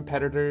other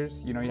competitors.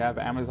 You have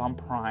Amazon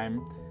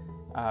Prime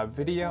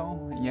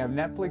Video, and you have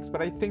Netflix,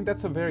 but I think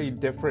that's a very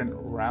different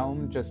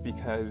realm just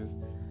because,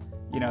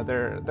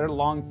 they're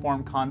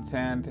long-form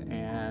content,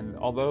 and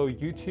although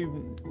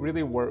YouTube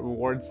really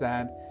rewards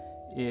that,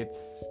 it's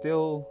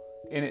still,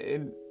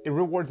 it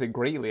rewards it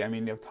greatly. I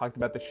mean, I've talked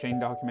about the Shane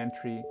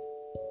documentary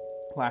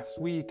last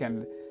week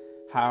and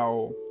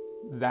how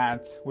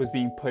that was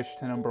being pushed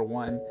to number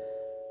one.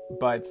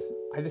 But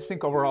I just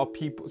think overall,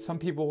 some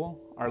people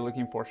are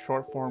looking for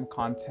short-form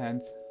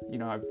content.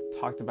 I've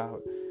talked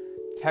about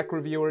tech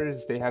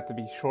reviewers. They have to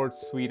be short,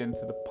 sweet, and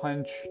to the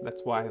punch.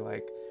 That's why,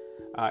 like,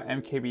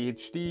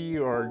 MKBHD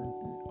or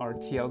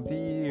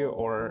TLD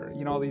or,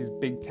 all these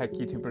big tech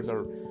YouTubers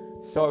are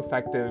so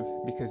effective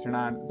because you're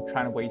not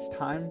trying to waste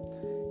time.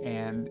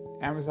 And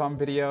Amazon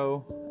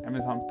Video,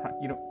 Amazon,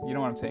 you know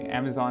what I'm saying?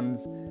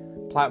 Amazon's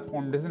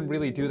platform doesn't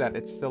really do that.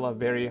 It's still a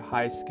very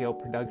high-scale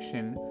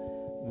production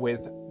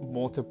with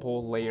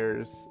multiple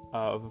layers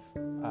of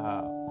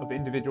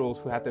individuals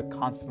who have to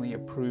constantly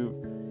approve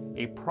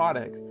a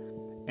product.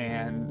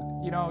 And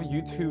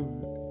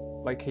YouTube,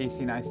 like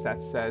Casey Neistat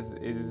says,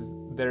 is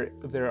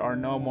there are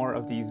no more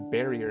of these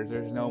barriers.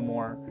 There's no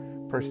more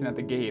person at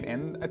the gate,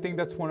 and I think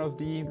that's one of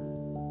the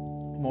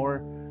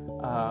more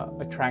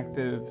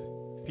attractive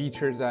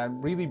features that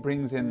really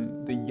brings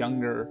in the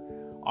younger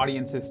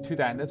audiences to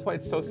that. And that's why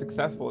it's so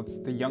successful. It's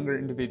the younger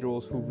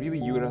individuals who really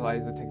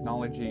utilize the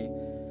technology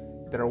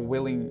that are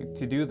willing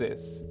to do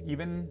this.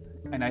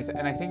 And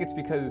I think it's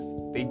because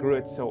they grew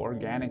it so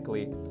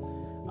organically.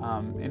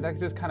 And that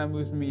just kind of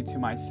moves me to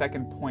my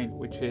second point,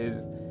 which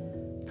is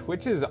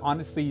Twitch is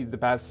honestly the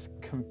best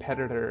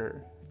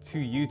competitor to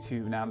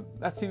YouTube. Now,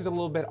 that seems a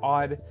little bit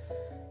odd,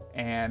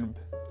 and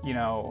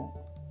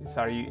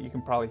sorry, you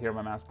can probably hear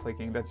my mouse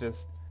clicking. That's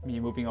just me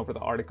moving over the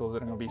articles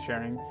that I'm going to be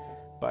sharing.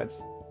 But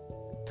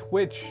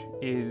Twitch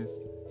is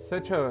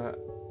such a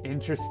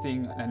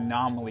interesting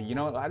anomaly.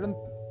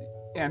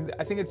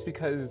 I think it's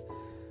because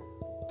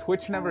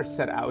Twitch never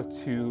set out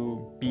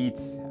to beat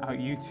out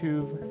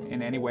YouTube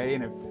in any way.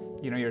 And if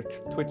you're a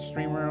Twitch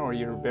streamer or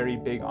you're very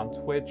big on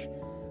Twitch,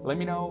 let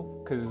me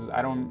know, because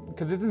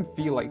it didn't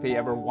feel like they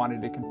ever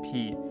wanted to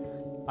compete.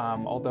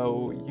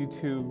 Although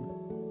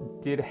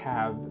YouTube did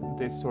have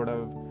this sort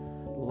of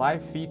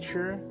live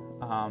feature,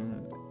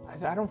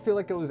 I don't feel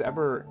like it was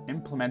ever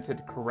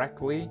implemented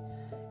correctly,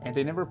 and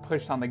they never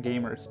pushed on the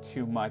gamers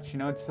too much.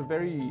 It's a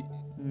very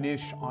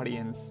niche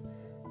audience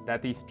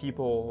that these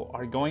people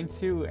are going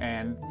to,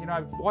 and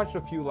I've watched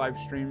a few live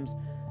streams,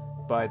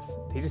 but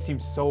they just seem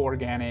so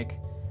organic.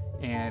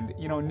 And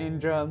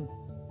Ninja,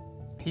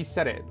 he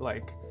said it,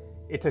 like,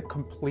 it's a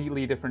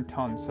completely different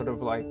tone, sort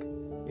of like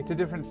it's a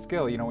different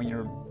skill. When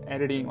you're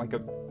editing, like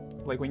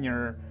when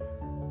you're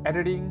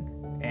editing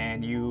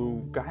and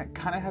you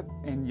kind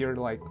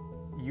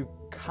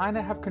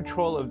of have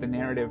control of the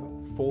narrative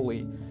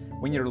fully.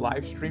 When you're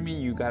live streaming,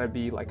 you gotta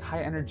be like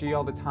high energy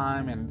all the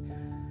time, and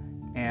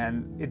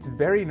it's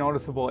very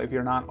noticeable if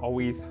you're not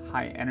always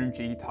high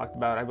energy. He talked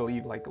about, I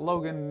believe, like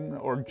Logan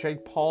or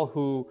Jake Paul,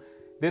 who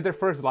did their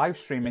first live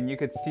stream, and you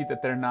could see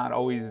that they're not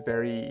always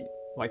very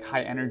like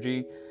high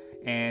energy.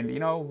 And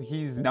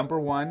he's number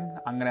one.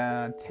 I'm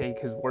gonna take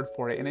his word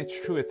for it, and it's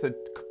true. It's a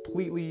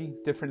completely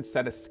different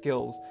set of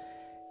skills,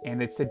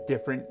 and it's a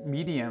different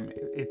medium.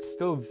 It's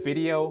still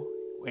video,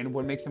 and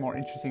what makes it more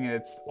interesting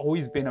is it's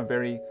always been a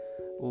very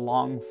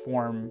long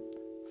format.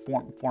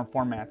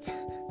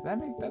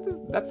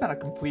 That's not a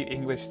complete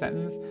English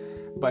sentence,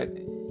 but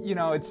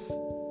it's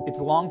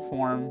long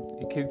form.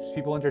 It keeps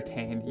people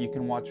entertained. You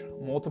can watch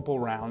multiple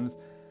rounds,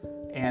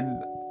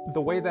 and the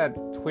way that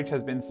Twitch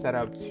has been set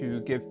up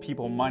to give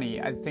people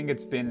money, I think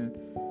it's been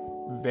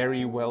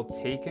very well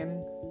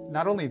taken.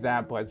 Not only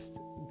that, but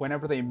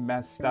whenever they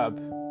messed up,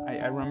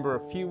 I remember a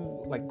few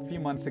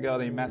months ago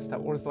they messed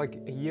up, or it was like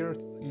a year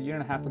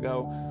and a half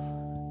ago,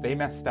 they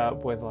messed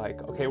up with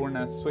like, okay, we're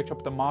gonna switch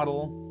up the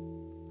model,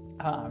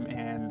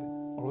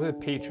 or was it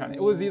Patreon?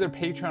 It was either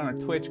Patreon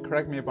or Twitch.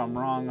 Correct me if I'm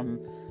wrong.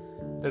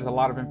 There's a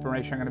lot of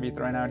information I'm gonna be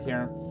throwing out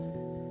here.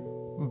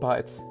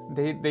 But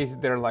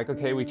they're like,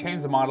 okay, we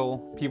changed the model.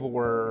 People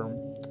were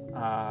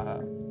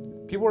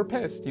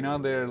pissed.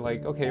 They're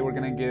like, okay, we're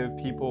gonna give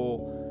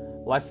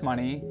people less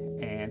money,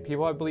 and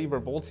people, I believe,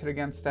 revolted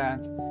against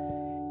that.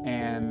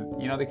 And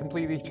they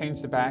completely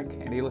changed it back,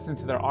 and they listened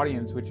to their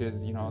audience, which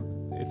is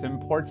it's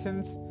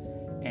important.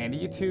 And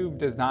YouTube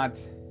does not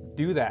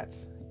do that,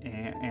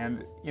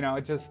 and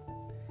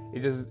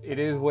it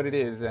is what it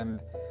is. And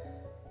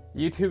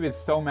YouTube is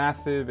so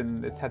massive,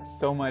 and it's had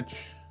so much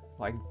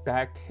like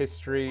backed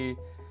history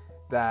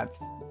that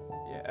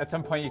at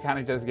some point you kind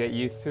of just get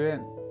used to it.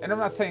 And I'm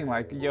not saying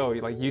like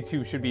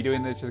YouTube should be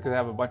doing this just because they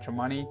have a bunch of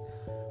money,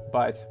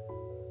 but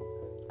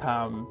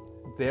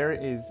there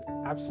is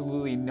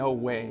absolutely no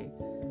way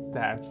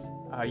that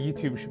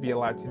YouTube should be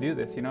allowed to do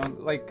this,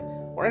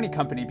 or any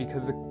company,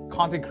 because the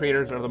content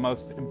creators are the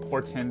most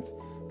important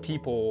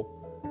people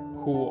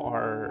who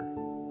are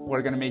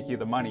going to make you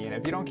the money. And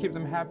if you don't keep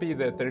them happy,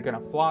 that they're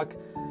going to flock.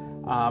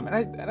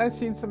 And I've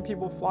seen some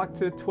people flock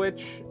to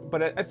Twitch,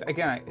 but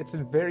again, it's a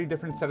very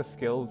different set of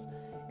skills,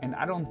 and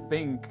I don't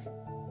think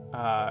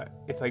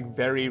it's like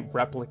very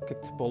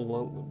replicable.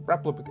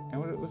 What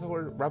was the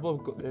word?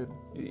 Replicable.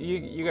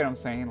 You get what I'm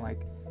saying?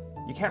 Like,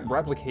 you can't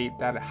replicate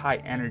that high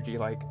energy.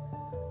 Like,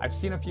 I've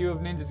seen a few of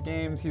Ninja's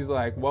games. He's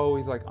like, whoa,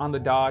 he's like on the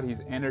dot. He's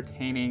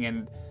entertaining,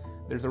 and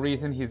there's a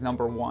reason he's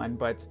number one.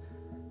 But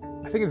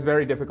I think it's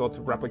very difficult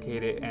to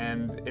replicate it.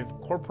 And if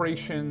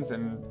corporations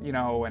and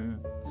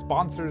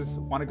sponsors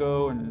want to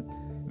go and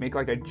make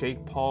like a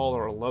Jake Paul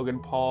or a Logan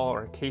Paul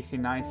or a Casey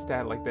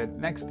Neistat, like the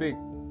next big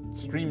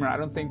streamer, I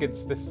don't think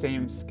it's the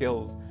same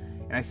skills.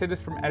 And I say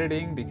this from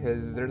editing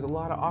because there's a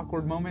lot of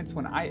awkward moments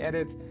when I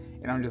edit,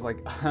 and I'm just like,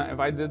 if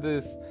I did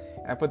this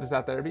and I put this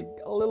out there, it'd be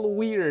a little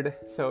weird.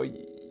 So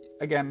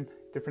again,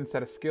 different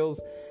set of skills.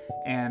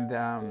 And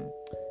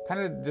kind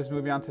of just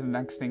moving on to the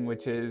next thing,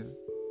 which is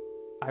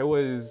I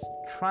was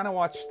trying to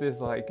watch this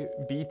like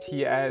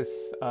BTS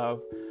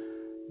of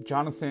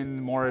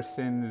Jonathan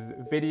Morrison's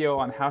video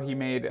on how he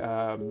made,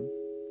 I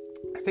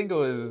think it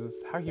was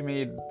how he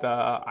made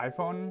the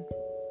iPhone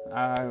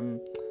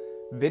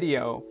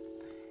video,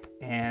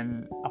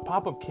 and a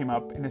pop-up came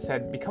up and it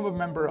said, become a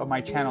member of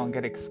my channel and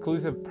get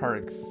exclusive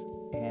perks.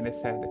 And it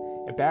said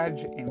a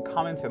badge and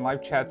comments and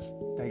live chats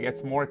that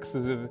gets more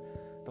exclusive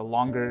the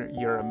longer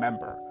you're a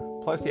member,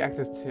 plus the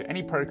access to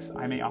any perks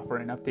I may offer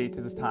and update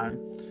to this time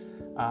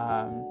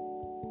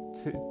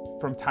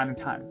from time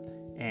to time.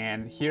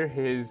 And here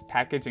his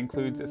package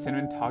includes a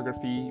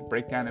cinematography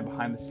breakdown and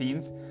behind the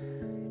scenes,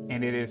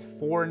 and it is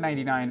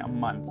 $4.99 a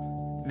month.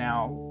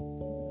 Now,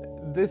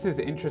 this is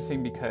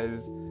interesting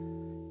because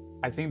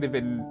I think now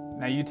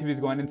YouTube is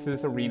going into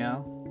this arena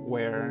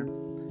where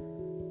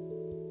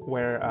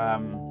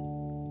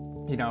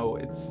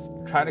it's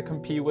trying to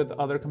compete with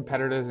other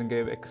competitors and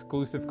give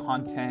exclusive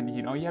content.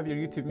 You have your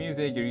YouTube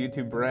Music, your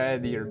YouTube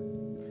Red,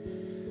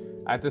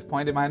 at this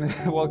point they might as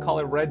well call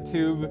it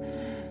RedTube.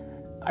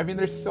 I mean,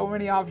 there's so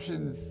many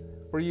options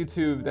for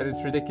YouTube that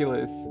it's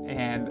ridiculous.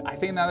 And I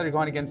think now they're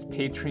going against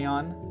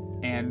Patreon.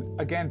 And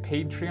again,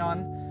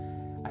 Patreon,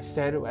 I've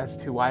said as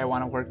to why I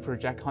want to work for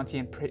Jack Conte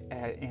and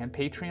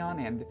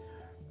Patreon, and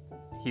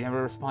he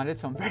never responded,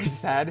 so I'm very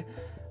sad.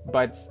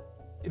 But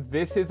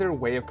this is their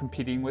way of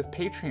competing with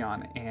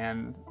Patreon.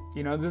 And,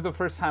 this is the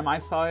first time I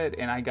saw it,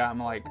 and I'm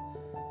like,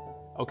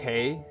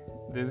 okay,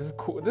 this is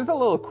cool. This is a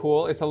little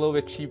cool. It's a little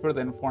bit cheaper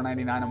than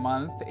 $4.99 a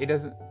month.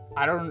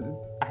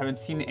 I haven't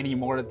seen any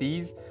more of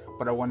these,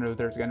 but I wonder if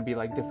there's going to be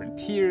like different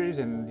tiers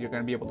and you're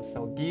going to be able to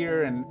sell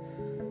gear, and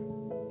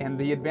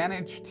the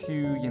advantage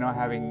to,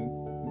 having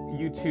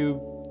YouTube,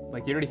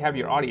 like you already have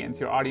your audience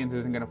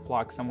isn't going to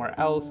flock somewhere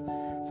else.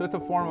 So it's a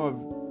form of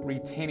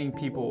retaining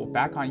people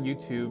back on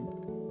YouTube,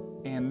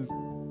 and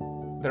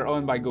they're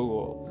owned by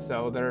Google.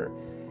 So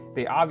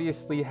they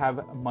obviously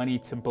have money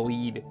to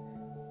bleed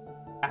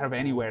out of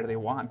anywhere they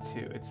want to.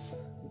 It's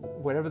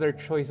whatever their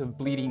choice of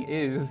bleeding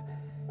is,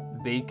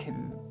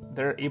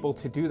 they're able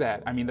to do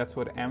that. I mean, that's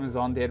what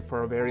Amazon did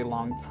for a very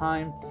long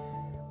time.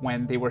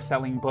 When they were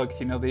selling books,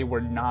 they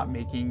were not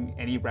making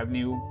any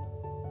revenue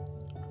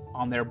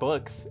on their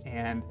books,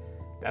 and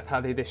that's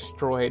how they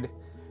destroyed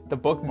the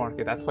book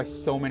market. That's why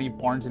so many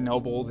Barnes and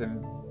Nobles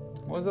and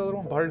what was the other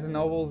one? Barnes and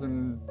Nobles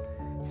and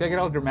see, I get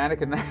all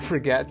dramatic and I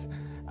forget.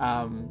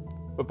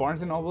 But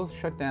Barnes and Nobles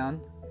shut down,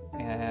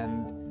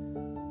 and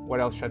what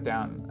else shut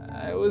down?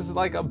 It was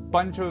like a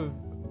bunch of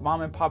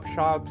mom and pop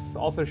shops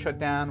also shut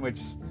down,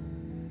 which,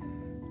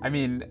 I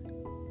mean,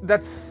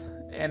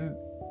 I'm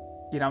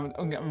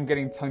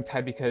getting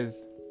tongue-tied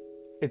because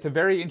it's a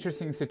very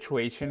interesting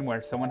situation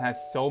where someone has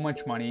so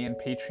much money, and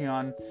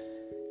Patreon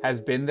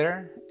has been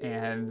there,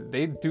 and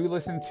they do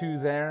listen to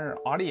their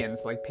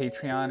audience, like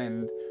Patreon.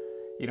 And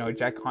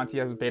Jack Conte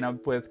has been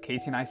up with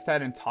Casey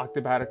Neistat and talked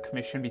about a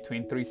commission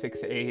between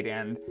 368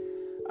 and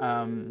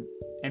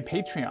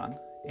Patreon.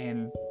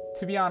 And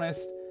to be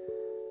honest,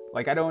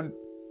 I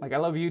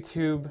love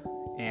YouTube,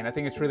 and I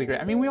think it's really great.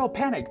 I mean, we all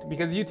panicked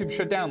because YouTube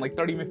shut down like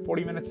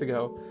 40 minutes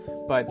ago,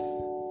 but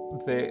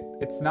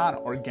it's not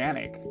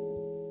organic.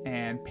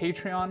 And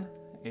Patreon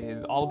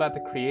is all about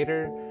the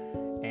creator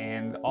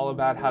and all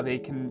about how they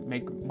can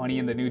make money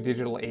in the new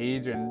digital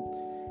age. And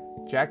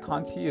Jack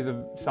Conte is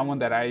someone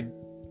that I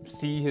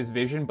see his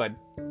vision,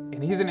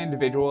 and he's an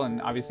individual,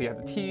 and obviously has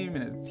a team,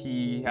 and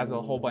he has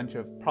a whole bunch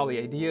of probably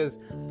ideas,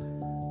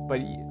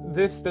 but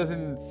this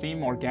doesn't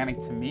seem organic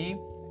to me.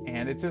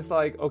 And it's just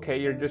like, okay,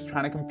 you're just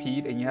trying to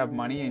compete and you have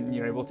money and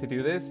you're able to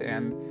do this,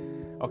 and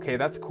okay,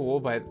 that's cool,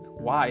 but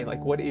why?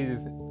 Like, what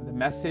is the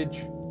message,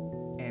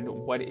 and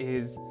why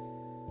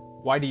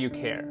do you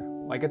care?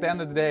 Like, at the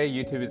end of the day,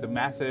 YouTube is a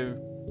massive,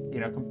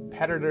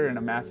 competitor and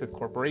a massive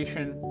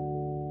corporation.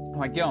 I'm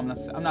like, I'm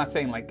not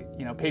saying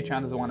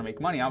Patreon doesn't want to make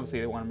money. Obviously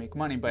they want to make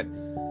money, but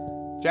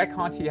Jack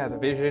Conte has a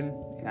vision,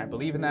 and I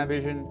believe in that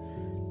vision.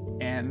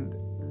 And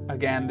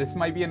again, this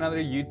might be another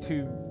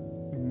YouTube,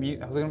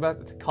 I was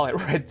about to call it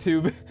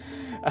RedTube,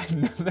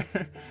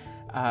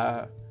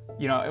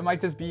 it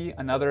might just be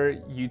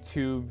another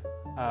YouTube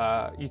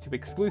YouTube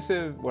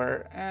exclusive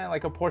where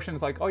like a portion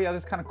is like, oh yeah,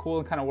 this is kind of cool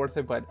and kind of worth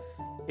it, but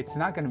it's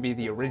not going to be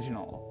the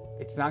original.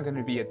 It's not going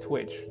to be a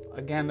Twitch.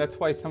 Again, that's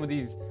why some of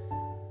these,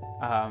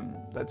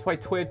 that's why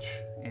Twitch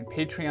and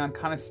Patreon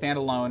kind of stand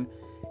alone.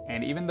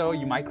 And even though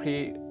you might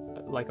create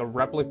like a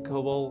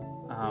replicable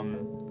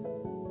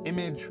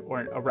image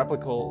or a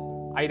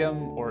replicable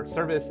item or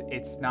service,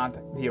 it's not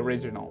the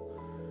original.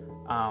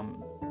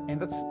 And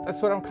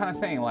that's what I'm kind of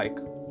saying. Like,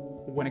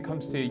 when it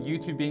comes to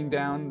YouTube being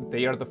down,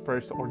 they are the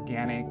first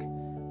organic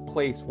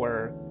place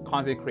where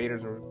content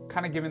creators are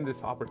kind of given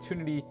this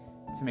opportunity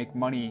to make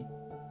money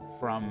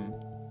from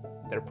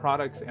their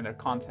products and their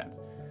content.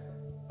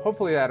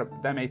 Hopefully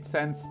that made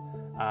sense.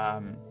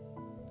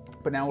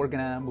 But now we're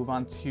gonna move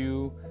on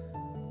to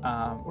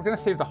we're gonna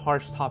save the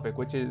harsh topic,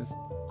 which is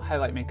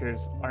highlight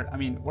makers.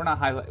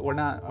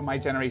 My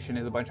generation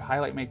is a bunch of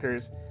highlight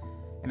makers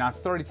and not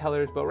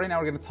storytellers. But right now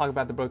we're gonna talk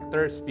about the book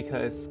Thirst,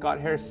 because Scott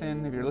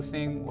Harrison, if you're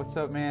listening, what's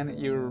up, man?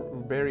 You're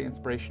very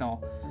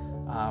inspirational.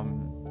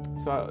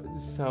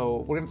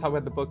 So we're gonna talk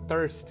about the book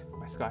Thirst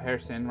by Scott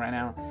Harrison right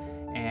now.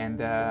 And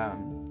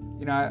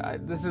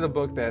this is a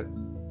book that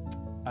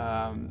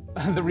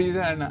the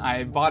reason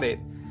I bought it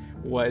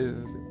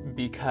was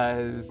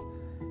because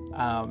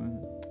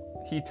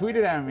he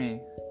tweeted at me,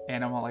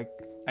 and I'm like,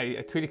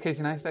 I tweeted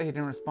Casey Neistat, he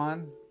didn't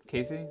respond.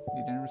 Casey,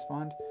 you didn't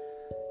respond.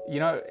 You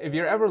know, if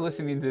you're ever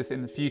listening to this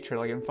in the future,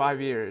 like in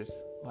 5 years,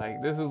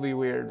 like this will be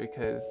weird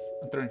because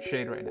I'm throwing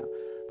shade right now.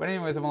 But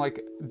anyways, I'm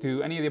like,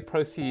 do any of the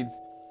proceeds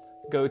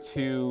go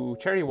to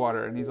Cherry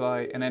Water? And he's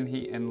like, and then the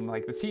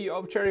CEO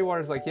of Cherry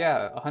Water is like,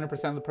 yeah,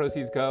 100% of the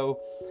proceeds go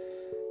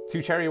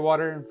to Cherry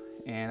Water.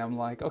 And I'm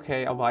like,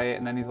 okay, I'll buy it.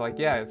 And then he's like,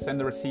 yeah, send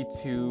the receipt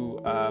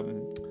to,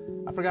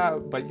 I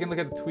forgot, but you can look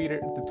at the tweet.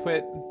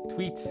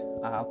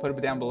 I'll put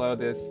it down below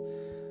this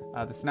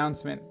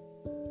announcement.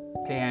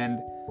 And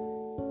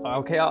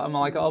okay, I'm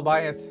like, I'll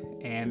buy it.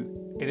 And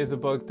it is a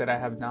book that I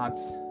have not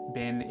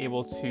been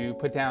able to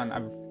put down.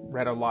 I've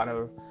read a lot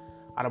of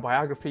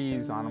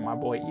autobiographies on my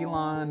boy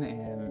Elon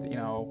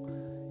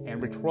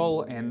and Rich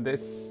Roll, and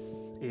this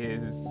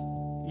is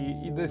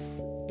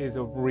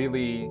a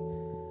really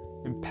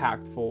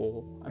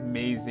impactful,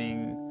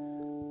 amazing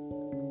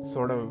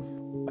sort of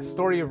a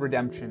story of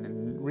redemption,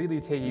 and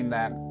really taking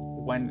that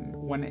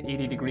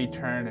 180-degree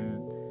turn and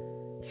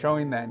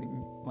showing that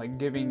like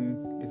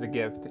giving is a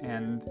gift.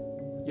 And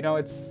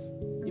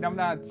I'm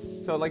not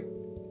so like,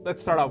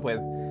 let's start off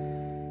with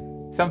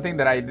something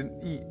that I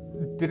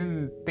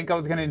didn't think I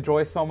was gonna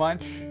enjoy so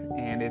much,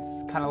 and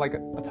it's kind of like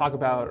a talk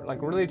about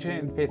like religion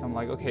and faith. I'm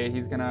like, okay,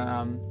 he's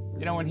gonna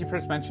when he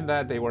first mentioned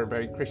that they were a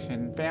very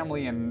Christian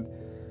family, and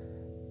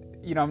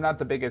I'm not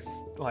the biggest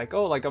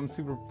I'm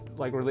super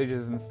like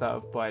religious and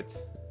stuff, but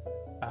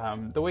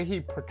the way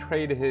he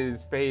portrayed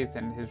his faith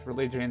and his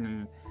religion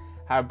and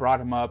how it brought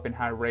him up and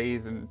how it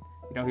raised, and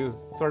he was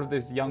sort of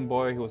this young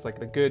boy who was like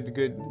the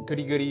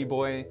goody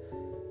boy.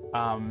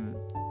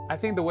 I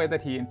think the way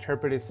that he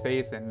interprets his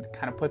faith and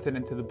kind of puts it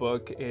into the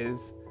book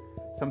is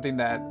something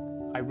that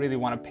I really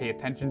want to pay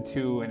attention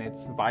to, and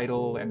it's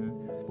vital.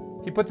 And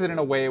he puts it in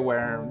a way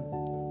where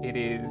it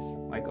is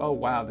like, oh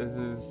wow, this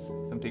is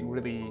something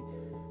really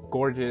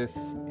gorgeous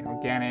and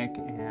organic,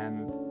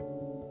 and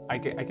I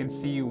can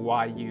see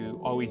why you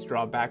always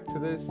draw back to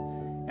this.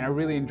 And I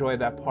really enjoyed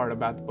that part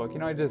about the book.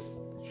 It just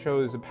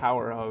shows the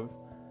power of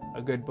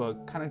a good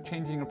book, kind of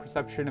changing your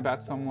perception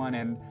about someone,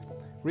 and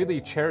really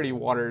Cherry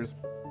Water's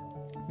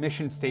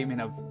mission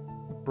statement of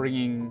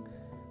bringing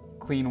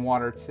clean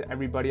water to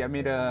everybody. I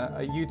made a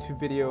YouTube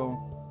video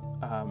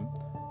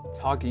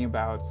talking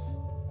about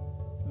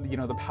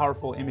the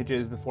powerful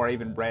images before I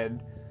even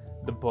read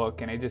the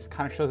book, and it just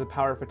kind of shows the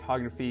power of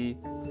photography.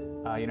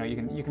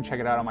 You can check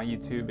it out on my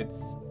YouTube.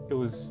 It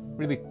was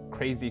really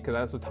crazy because I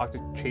also talked to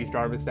Chase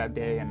Jarvis that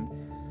day, and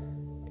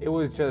it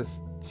was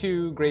just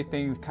two great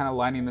things kind of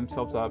lining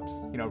themselves up.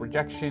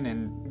 Rejection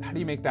and how do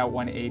you make that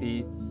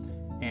 180,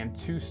 and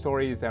two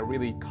stories that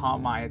really caught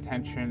my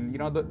attention.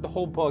 The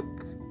whole book,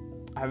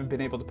 I haven't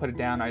been able to put it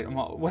down.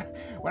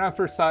 When I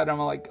first saw it, I'm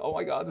like, oh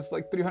my god, this is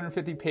like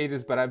 350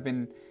 pages, but I've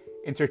been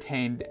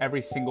entertained.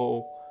 Every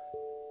single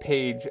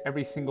page,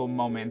 every single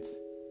moment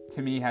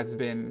to me has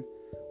been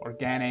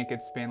organic.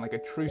 It's been like a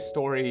true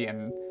story,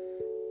 and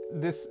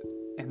this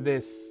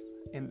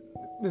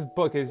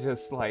book is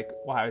just like,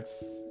 wow,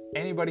 it's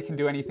anybody can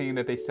do anything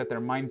that they set their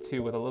mind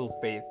to with a little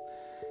faith.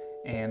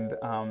 And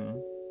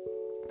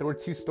there were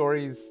two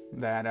stories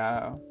that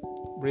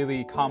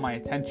really caught my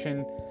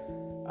attention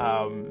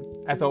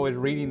as I was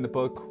reading the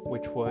book,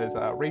 which was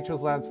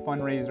Rachel's Lab's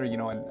fundraiser.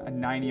 A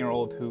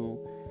 9-year-old who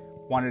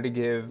wanted to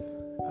give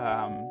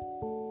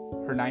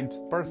her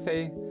 9th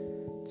birthday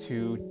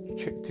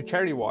to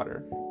Cherry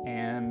Water,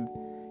 and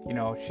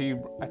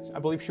I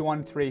believe she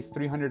wanted to raise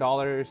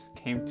 $300,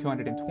 came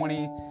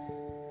 $220,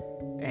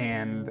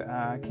 and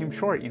came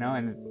short.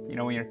 And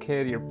when you're a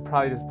kid, you're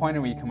probably disappointed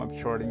when you come up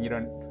short, and you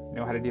don't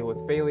know how to deal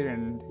with failure.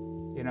 And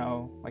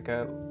like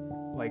a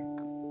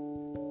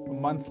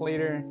month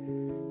later,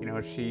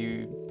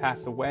 she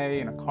passed away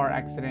in a car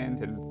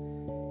accident,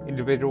 and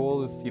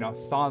individuals,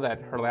 saw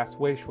that her last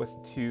wish was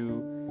to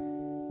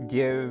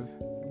give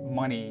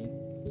money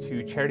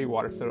to charity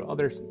water, so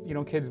others,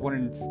 kids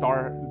wouldn't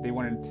starve, they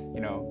wouldn't,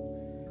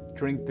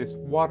 drink this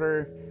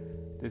water,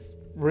 this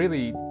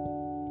really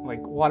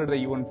like water that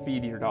you wouldn't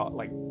feed your dog,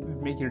 like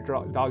make your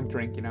dog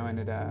drink,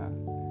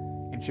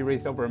 and she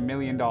raised over $1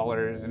 million,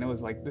 and it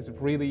was like this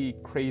really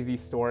crazy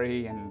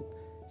story, and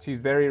she's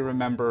very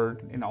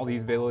remembered in all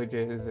these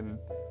villages, and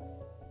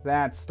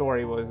that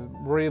story was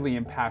really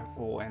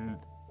impactful, and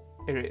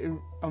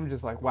I'm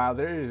just like, wow,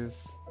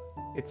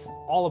 it's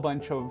all a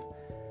bunch of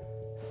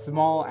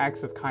small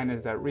acts of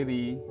kindness that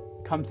really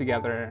come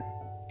together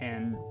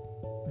and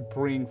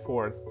bring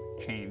forth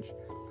change.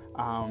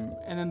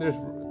 And then there's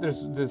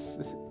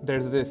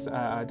this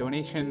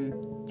donation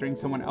during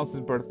someone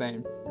else's birthday,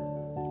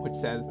 which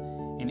says,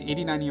 an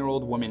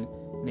 89-year-old woman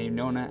named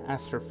Nona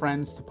asked her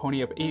friends to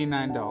pony up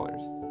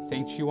 $89,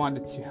 saying she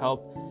wanted to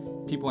help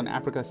people in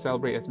Africa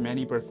celebrate as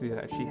many birthdays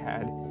as she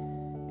had.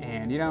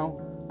 And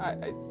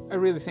I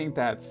really think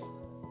that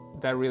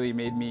really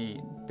made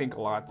me think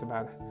a lot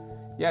about,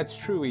 yeah, it's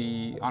true,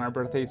 on our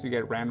birthdays we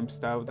get random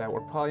stuff that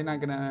we're probably not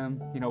gonna,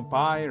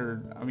 buy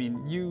or,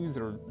 use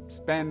or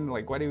spend.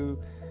 Like,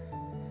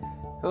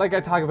 I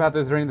talk about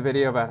this during the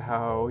video about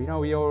how,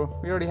 we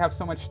already have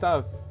so much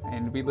stuff,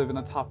 and we live in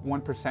the top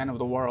 1% of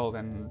the world,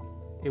 and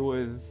it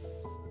was,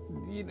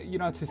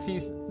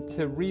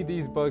 to read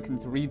these books and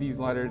to read these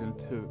letters and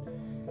to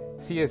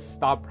see his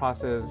thought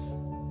process,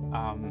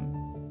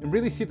 and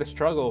really see the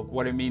struggle of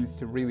what it means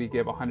to really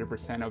give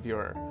 100% of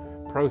your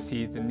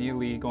proceeds and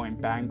nearly going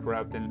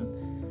bankrupt. And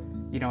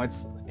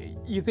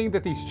you think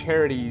that these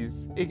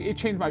charities, it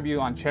changed my view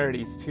on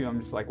charities too. I'm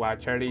just like, wow,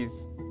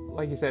 charities,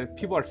 like you said,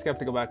 people are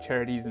skeptical about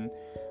charities, and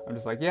I'm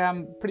just like, yeah,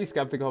 I'm pretty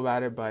skeptical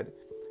about it. But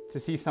to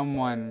see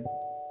someone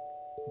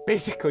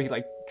basically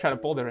like try to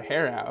pull their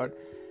hair out,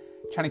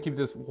 trying to keep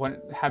this one,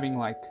 having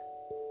like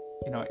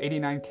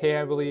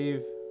 89K, I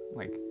believe,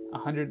 like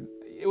 100,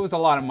 it was a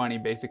lot of money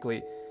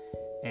basically,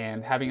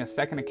 and having a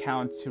second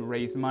account to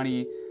raise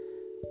money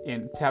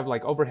and to have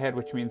like overhead,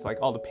 which means like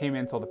all the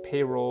payments, all the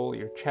payroll,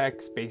 your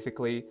checks,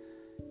 basically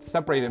to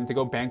separate them, to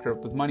go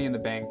bankrupt with money in the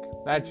bank.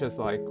 That's just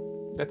like,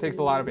 that takes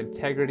a lot of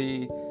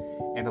integrity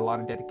and a lot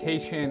of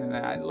dedication. And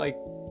I, like,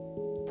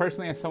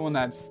 personally, as someone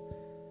that's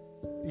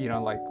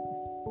like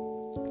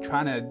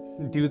trying to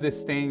do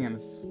this thing and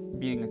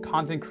being a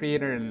content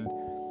creator and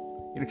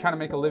trying to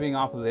make a living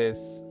off of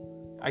this,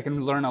 I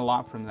can learn a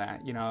lot from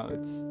that.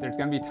 There's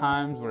gonna be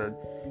times where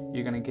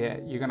you're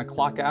gonna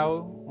clock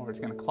out, or it's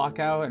gonna clock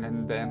out,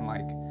 and then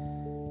like,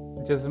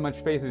 just as much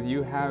faith as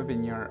you have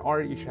in your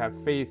art, you should have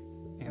faith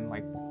in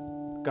like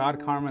God,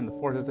 karma, and the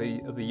forces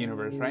of the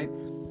universe, right?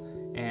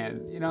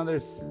 And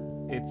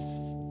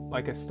it's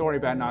like a story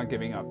about not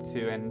giving up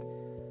too. And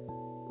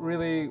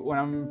really, when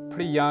I'm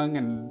pretty young,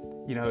 and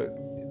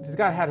this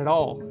guy had it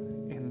all,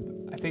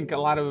 and I think a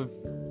lot of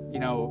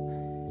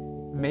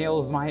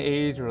males my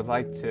age would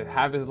like to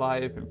have his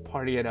life and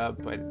party it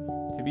up, but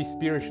to be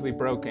spiritually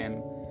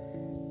broken,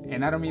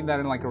 and I don't mean that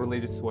in like a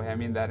religious way, I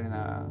mean that in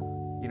a,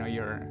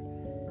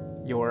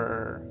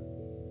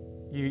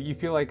 you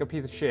feel like a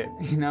piece of shit,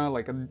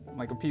 like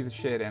a piece of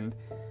shit, and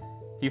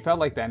he felt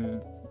like that.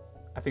 And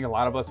I think a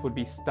lot of us would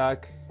be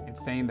stuck in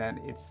saying that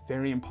it's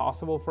very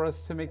impossible for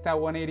us to make that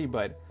 180,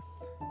 but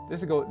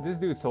this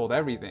dude sold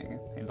everything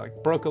and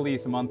like broke at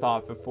least a month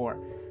off before.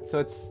 So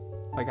it's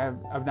like,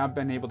 I've not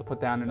been able to put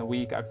down in a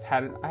week. I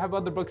have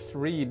other books to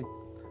read,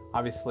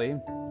 obviously,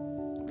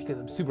 because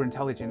I'm super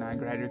intelligent. I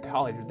graduated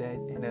college with that,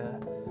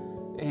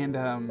 and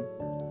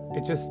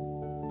it's just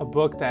a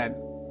book that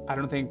I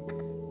don't think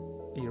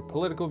your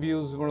political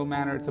views will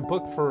matter. It's a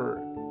book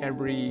for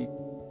every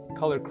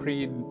color,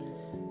 creed,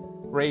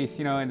 race,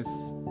 and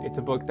it's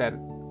a book that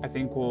I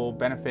think will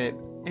benefit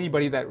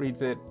anybody that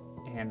reads it,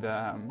 and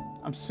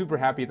I'm super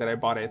happy that I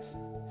bought it.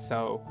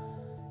 So,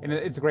 and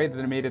it's great that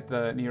it made it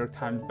the New York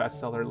Times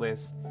bestseller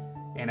list,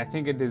 and I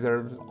think it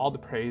deserves all the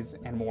praise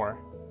and more.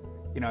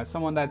 As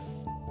someone that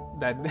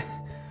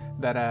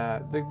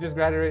just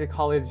graduated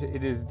college,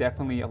 it is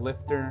definitely a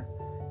lifter,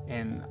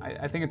 and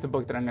I think it's a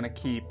book that I'm gonna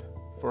keep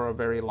for a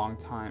very long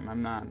time.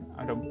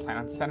 I don't plan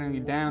on setting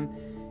it down,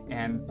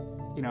 and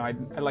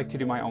I like to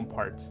do my own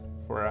part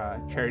for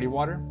charity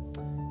water,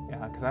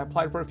 because I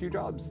applied for a few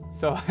jobs.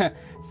 So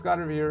Scott,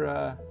 if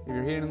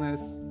you're hearing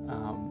this,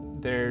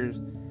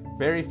 there's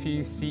very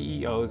few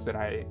CEOs that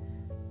I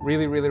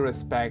really, really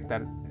respect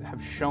that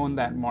have shown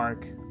that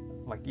mark,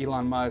 like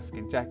Elon Musk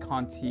and Jack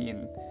Conte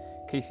and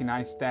Casey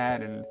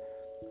Neistat, and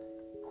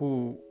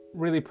who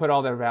really put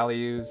all their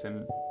values,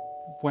 and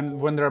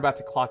when they're about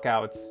to clock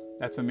out,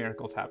 that's when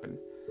miracles happen.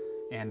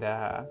 And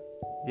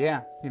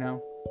yeah,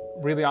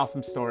 really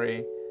awesome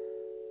story.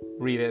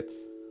 Read it.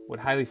 Would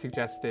highly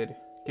suggest it.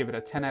 Give it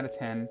a 10 out of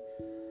 10.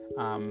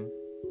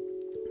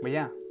 But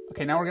yeah.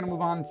 Okay, now we're going to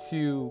move on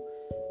to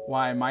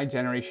why my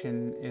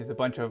generation is a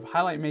bunch of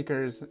highlight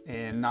makers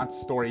and not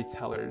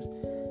storytellers.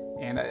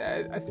 And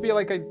I feel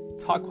like I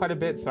talk quite a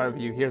bit. Sorry if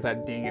you hear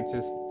that ding. It's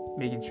just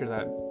making sure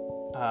that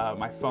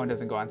my phone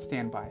doesn't go on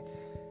standby.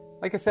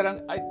 Like I said,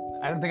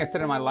 I don't think I said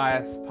it in my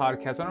last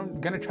podcast, but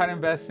I'm going to try to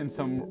invest in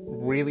some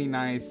really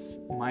nice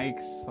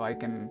mics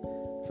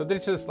so that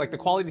it's just like the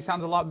quality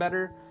sounds a lot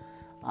better.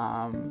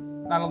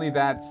 Not only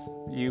that,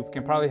 you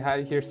can probably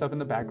hear stuff in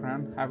the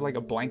background. I have like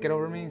a blanket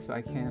over me so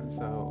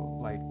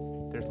like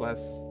there's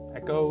less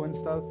echo and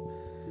stuff.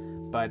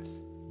 But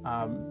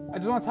I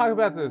just want to talk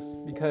about this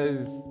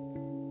because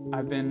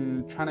I've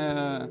been trying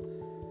to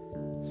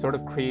sort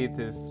of create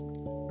this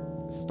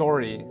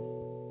story.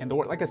 And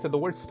like I said, the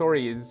word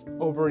story is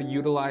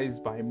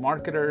overutilized by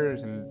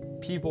marketers and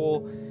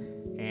people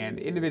and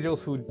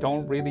individuals who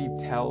don't really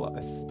tell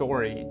a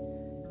story.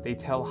 They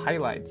tell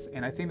highlights.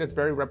 And I think that's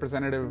very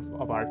representative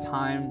of our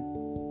time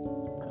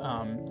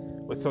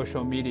with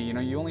social media. You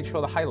know, you only show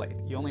the highlight.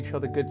 You only show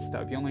the good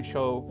stuff. You only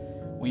show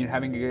when you're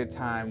having a good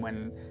time,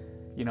 when,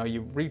 you know,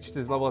 you've reached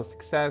this level of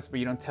success, but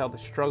you don't tell the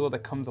struggle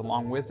that comes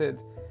along with it.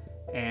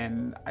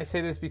 And I say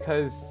this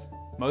because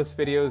most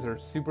videos are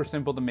super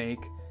simple to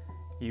make.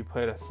 You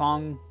put a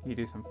song, you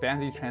do some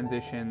fancy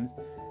transitions,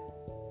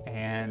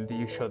 and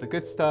you show the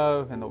good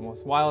stuff and the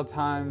most wild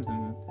times.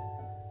 And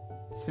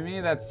to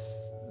me,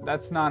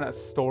 that's not a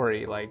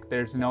story. Like,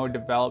 there's no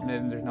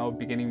development, there's no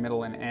beginning,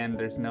 middle, and end.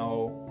 There's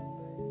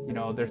no, you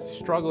know, there's a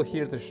struggle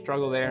here, there's a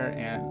struggle there.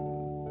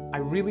 And I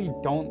really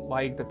don't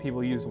like that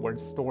people use the word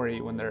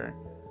story when they're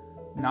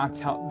not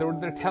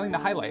they're telling the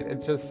highlight.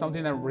 It's just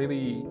something that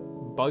really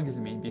bugs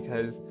me,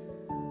 because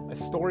a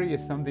story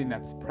is something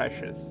that's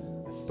precious.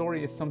 A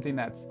story is something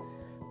that's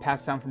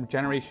passed down from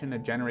generation to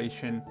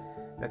generation,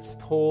 that's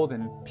told,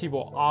 and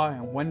people awe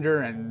and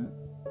wonder, and,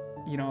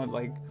 you know,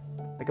 like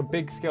a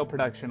big scale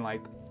production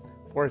like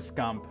Forrest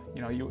Gump.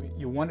 You know,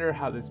 you wonder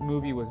how this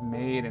movie was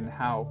made and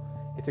how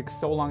it took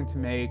so long to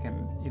make,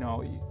 and, you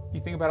know, you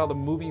think about all the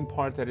moving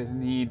parts that it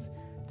needs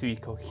to be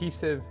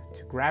cohesive,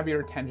 to grab your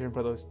attention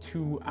for those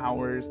 2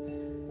 hours.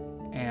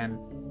 And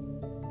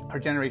our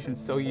generation's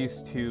so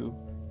used to,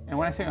 and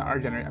when I say our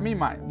generation, I mean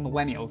my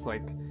millennials,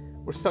 like,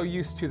 we're so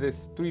used to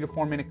this 3 to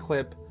 4 minute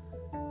clip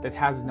that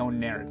has no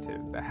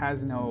narrative, that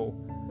has no,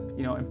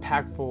 you know,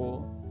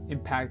 impactful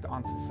impact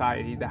on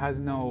society, that has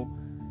no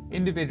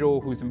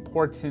individual who's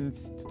important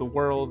to the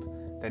world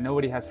that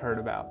nobody has heard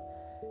about.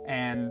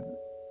 And,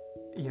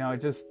 you know,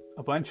 just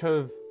a bunch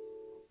of,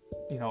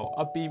 you know,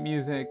 upbeat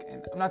music.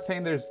 And I'm not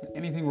saying there's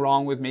anything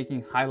wrong with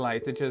making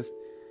highlights. It's just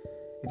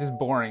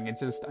boring.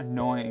 It's just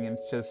annoying.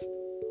 It's just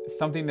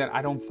something that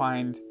I don't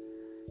find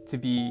to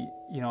be,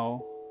 you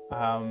know,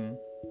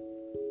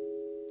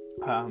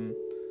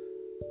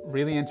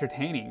 really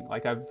entertaining.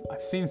 Like, I've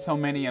seen so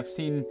many. I've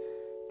seen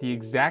the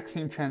exact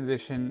same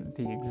transition,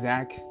 the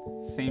exact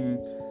same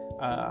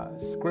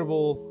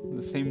scribble,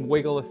 the same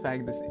wiggle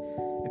effect.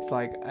 It's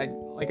like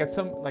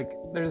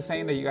there's a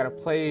saying that you gotta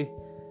play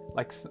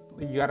there's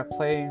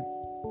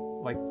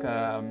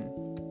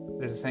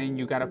a saying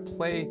you gotta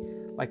play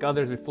like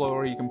others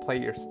before you can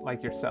play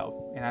like yourself.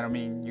 And I don't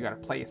mean you gotta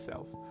play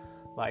yourself,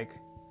 like,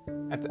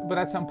 but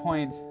at some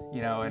point,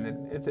 you know, and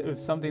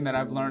it's something that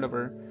I've learned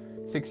over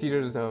 6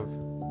 years of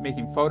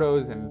making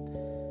photos and,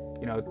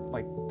 you know,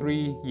 like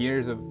 3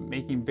 years of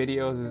making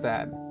videos, is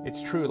that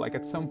it's true. Like,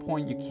 at some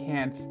point you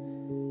can't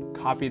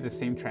copy the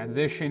same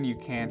transition, you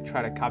can't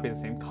try to copy the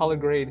same color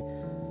grade,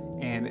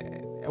 and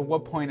at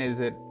what point is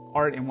it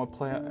art and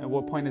at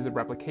what point is it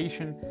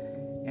replication?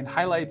 And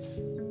highlights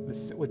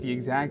with the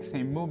exact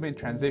same movement,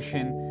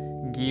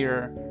 transition,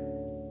 gear,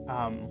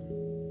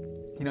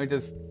 you know,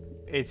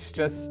 it's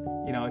just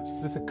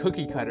a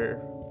cookie cutter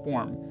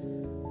form.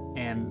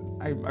 And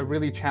I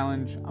really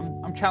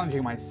I'm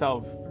challenging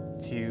myself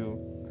to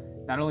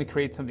not only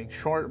create something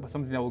short, but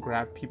something that will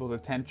grab people's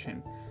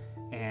attention.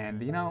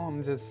 And, you know,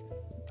 I'm just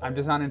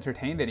not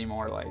entertained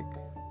anymore. Like,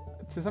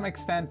 to some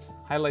extent,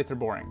 highlights are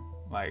boring.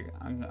 Like,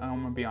 I'm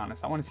gonna be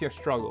honest. I want to see a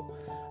struggle.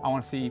 I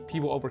want to see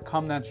people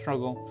overcome that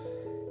struggle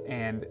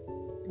and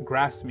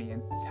grasp me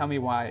and tell me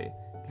why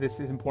this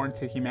is important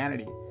to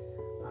humanity.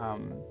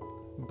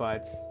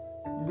 But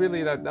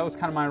really, that was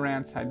kind of my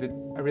rant. I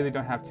really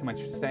don't have too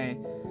much to say.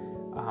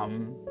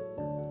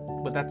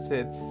 But that's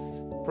it.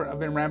 I've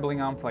been rambling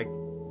on for like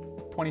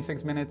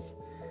 26 minutes,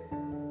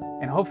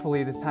 and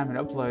hopefully this time it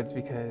uploads,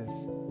 because,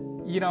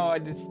 you know,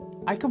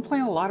 I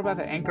complain a lot about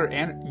the Anchor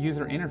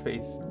user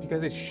interface,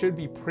 because it should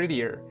be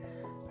prettier.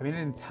 I made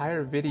an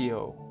entire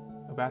video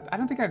about. I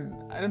don't think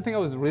I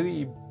was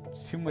really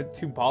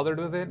too bothered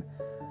with it.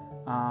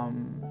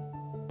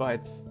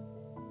 But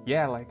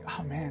yeah, like,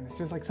 oh man, it's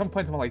just like some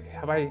points I'm like,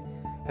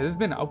 has this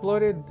been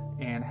uploaded,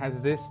 and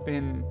has this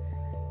been,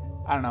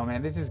 I don't know,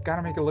 man, they just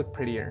gotta make it look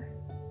prettier.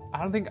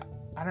 I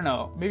don't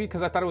know, maybe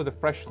because I thought it was a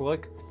fresh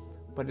look,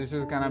 but it's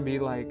just gonna be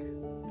like,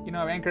 you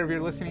know, Anchor, if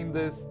you're listening to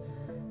this,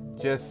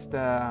 just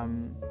try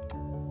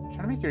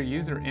to make your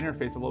user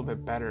interface a little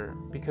bit better,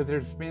 because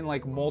there's been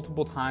like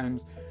multiple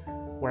times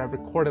where I've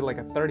recorded like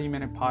a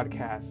 30-minute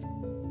podcast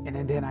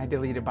and then I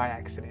deleted by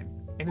accident,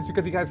 and it's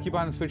because you guys keep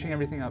on switching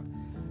everything up.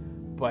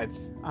 But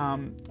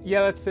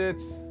yeah, that's it.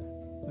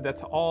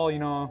 That's all, you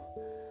know.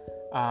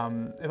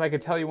 If I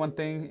could tell you one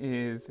thing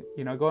is,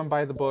 you know, go and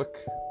buy the book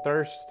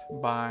Thirst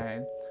by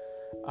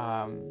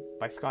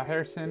Scott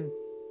Harrison.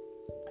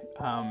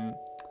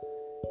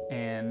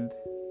 And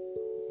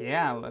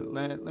yeah,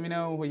 let me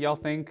know what y'all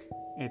think.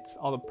 It's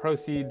all the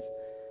proceeds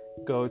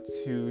go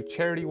to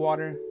Charity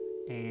Water,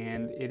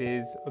 and it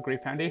is a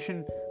great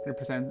foundation.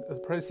 100% of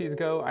the proceeds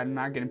go. I'm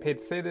not getting paid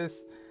to say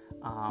this.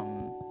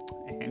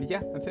 And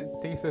yeah, that's it.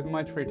 Thank you so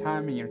much for your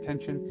time and your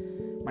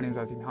attention. My name is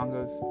Azim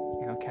Hongos,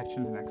 and I'll catch you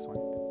in the next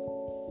one.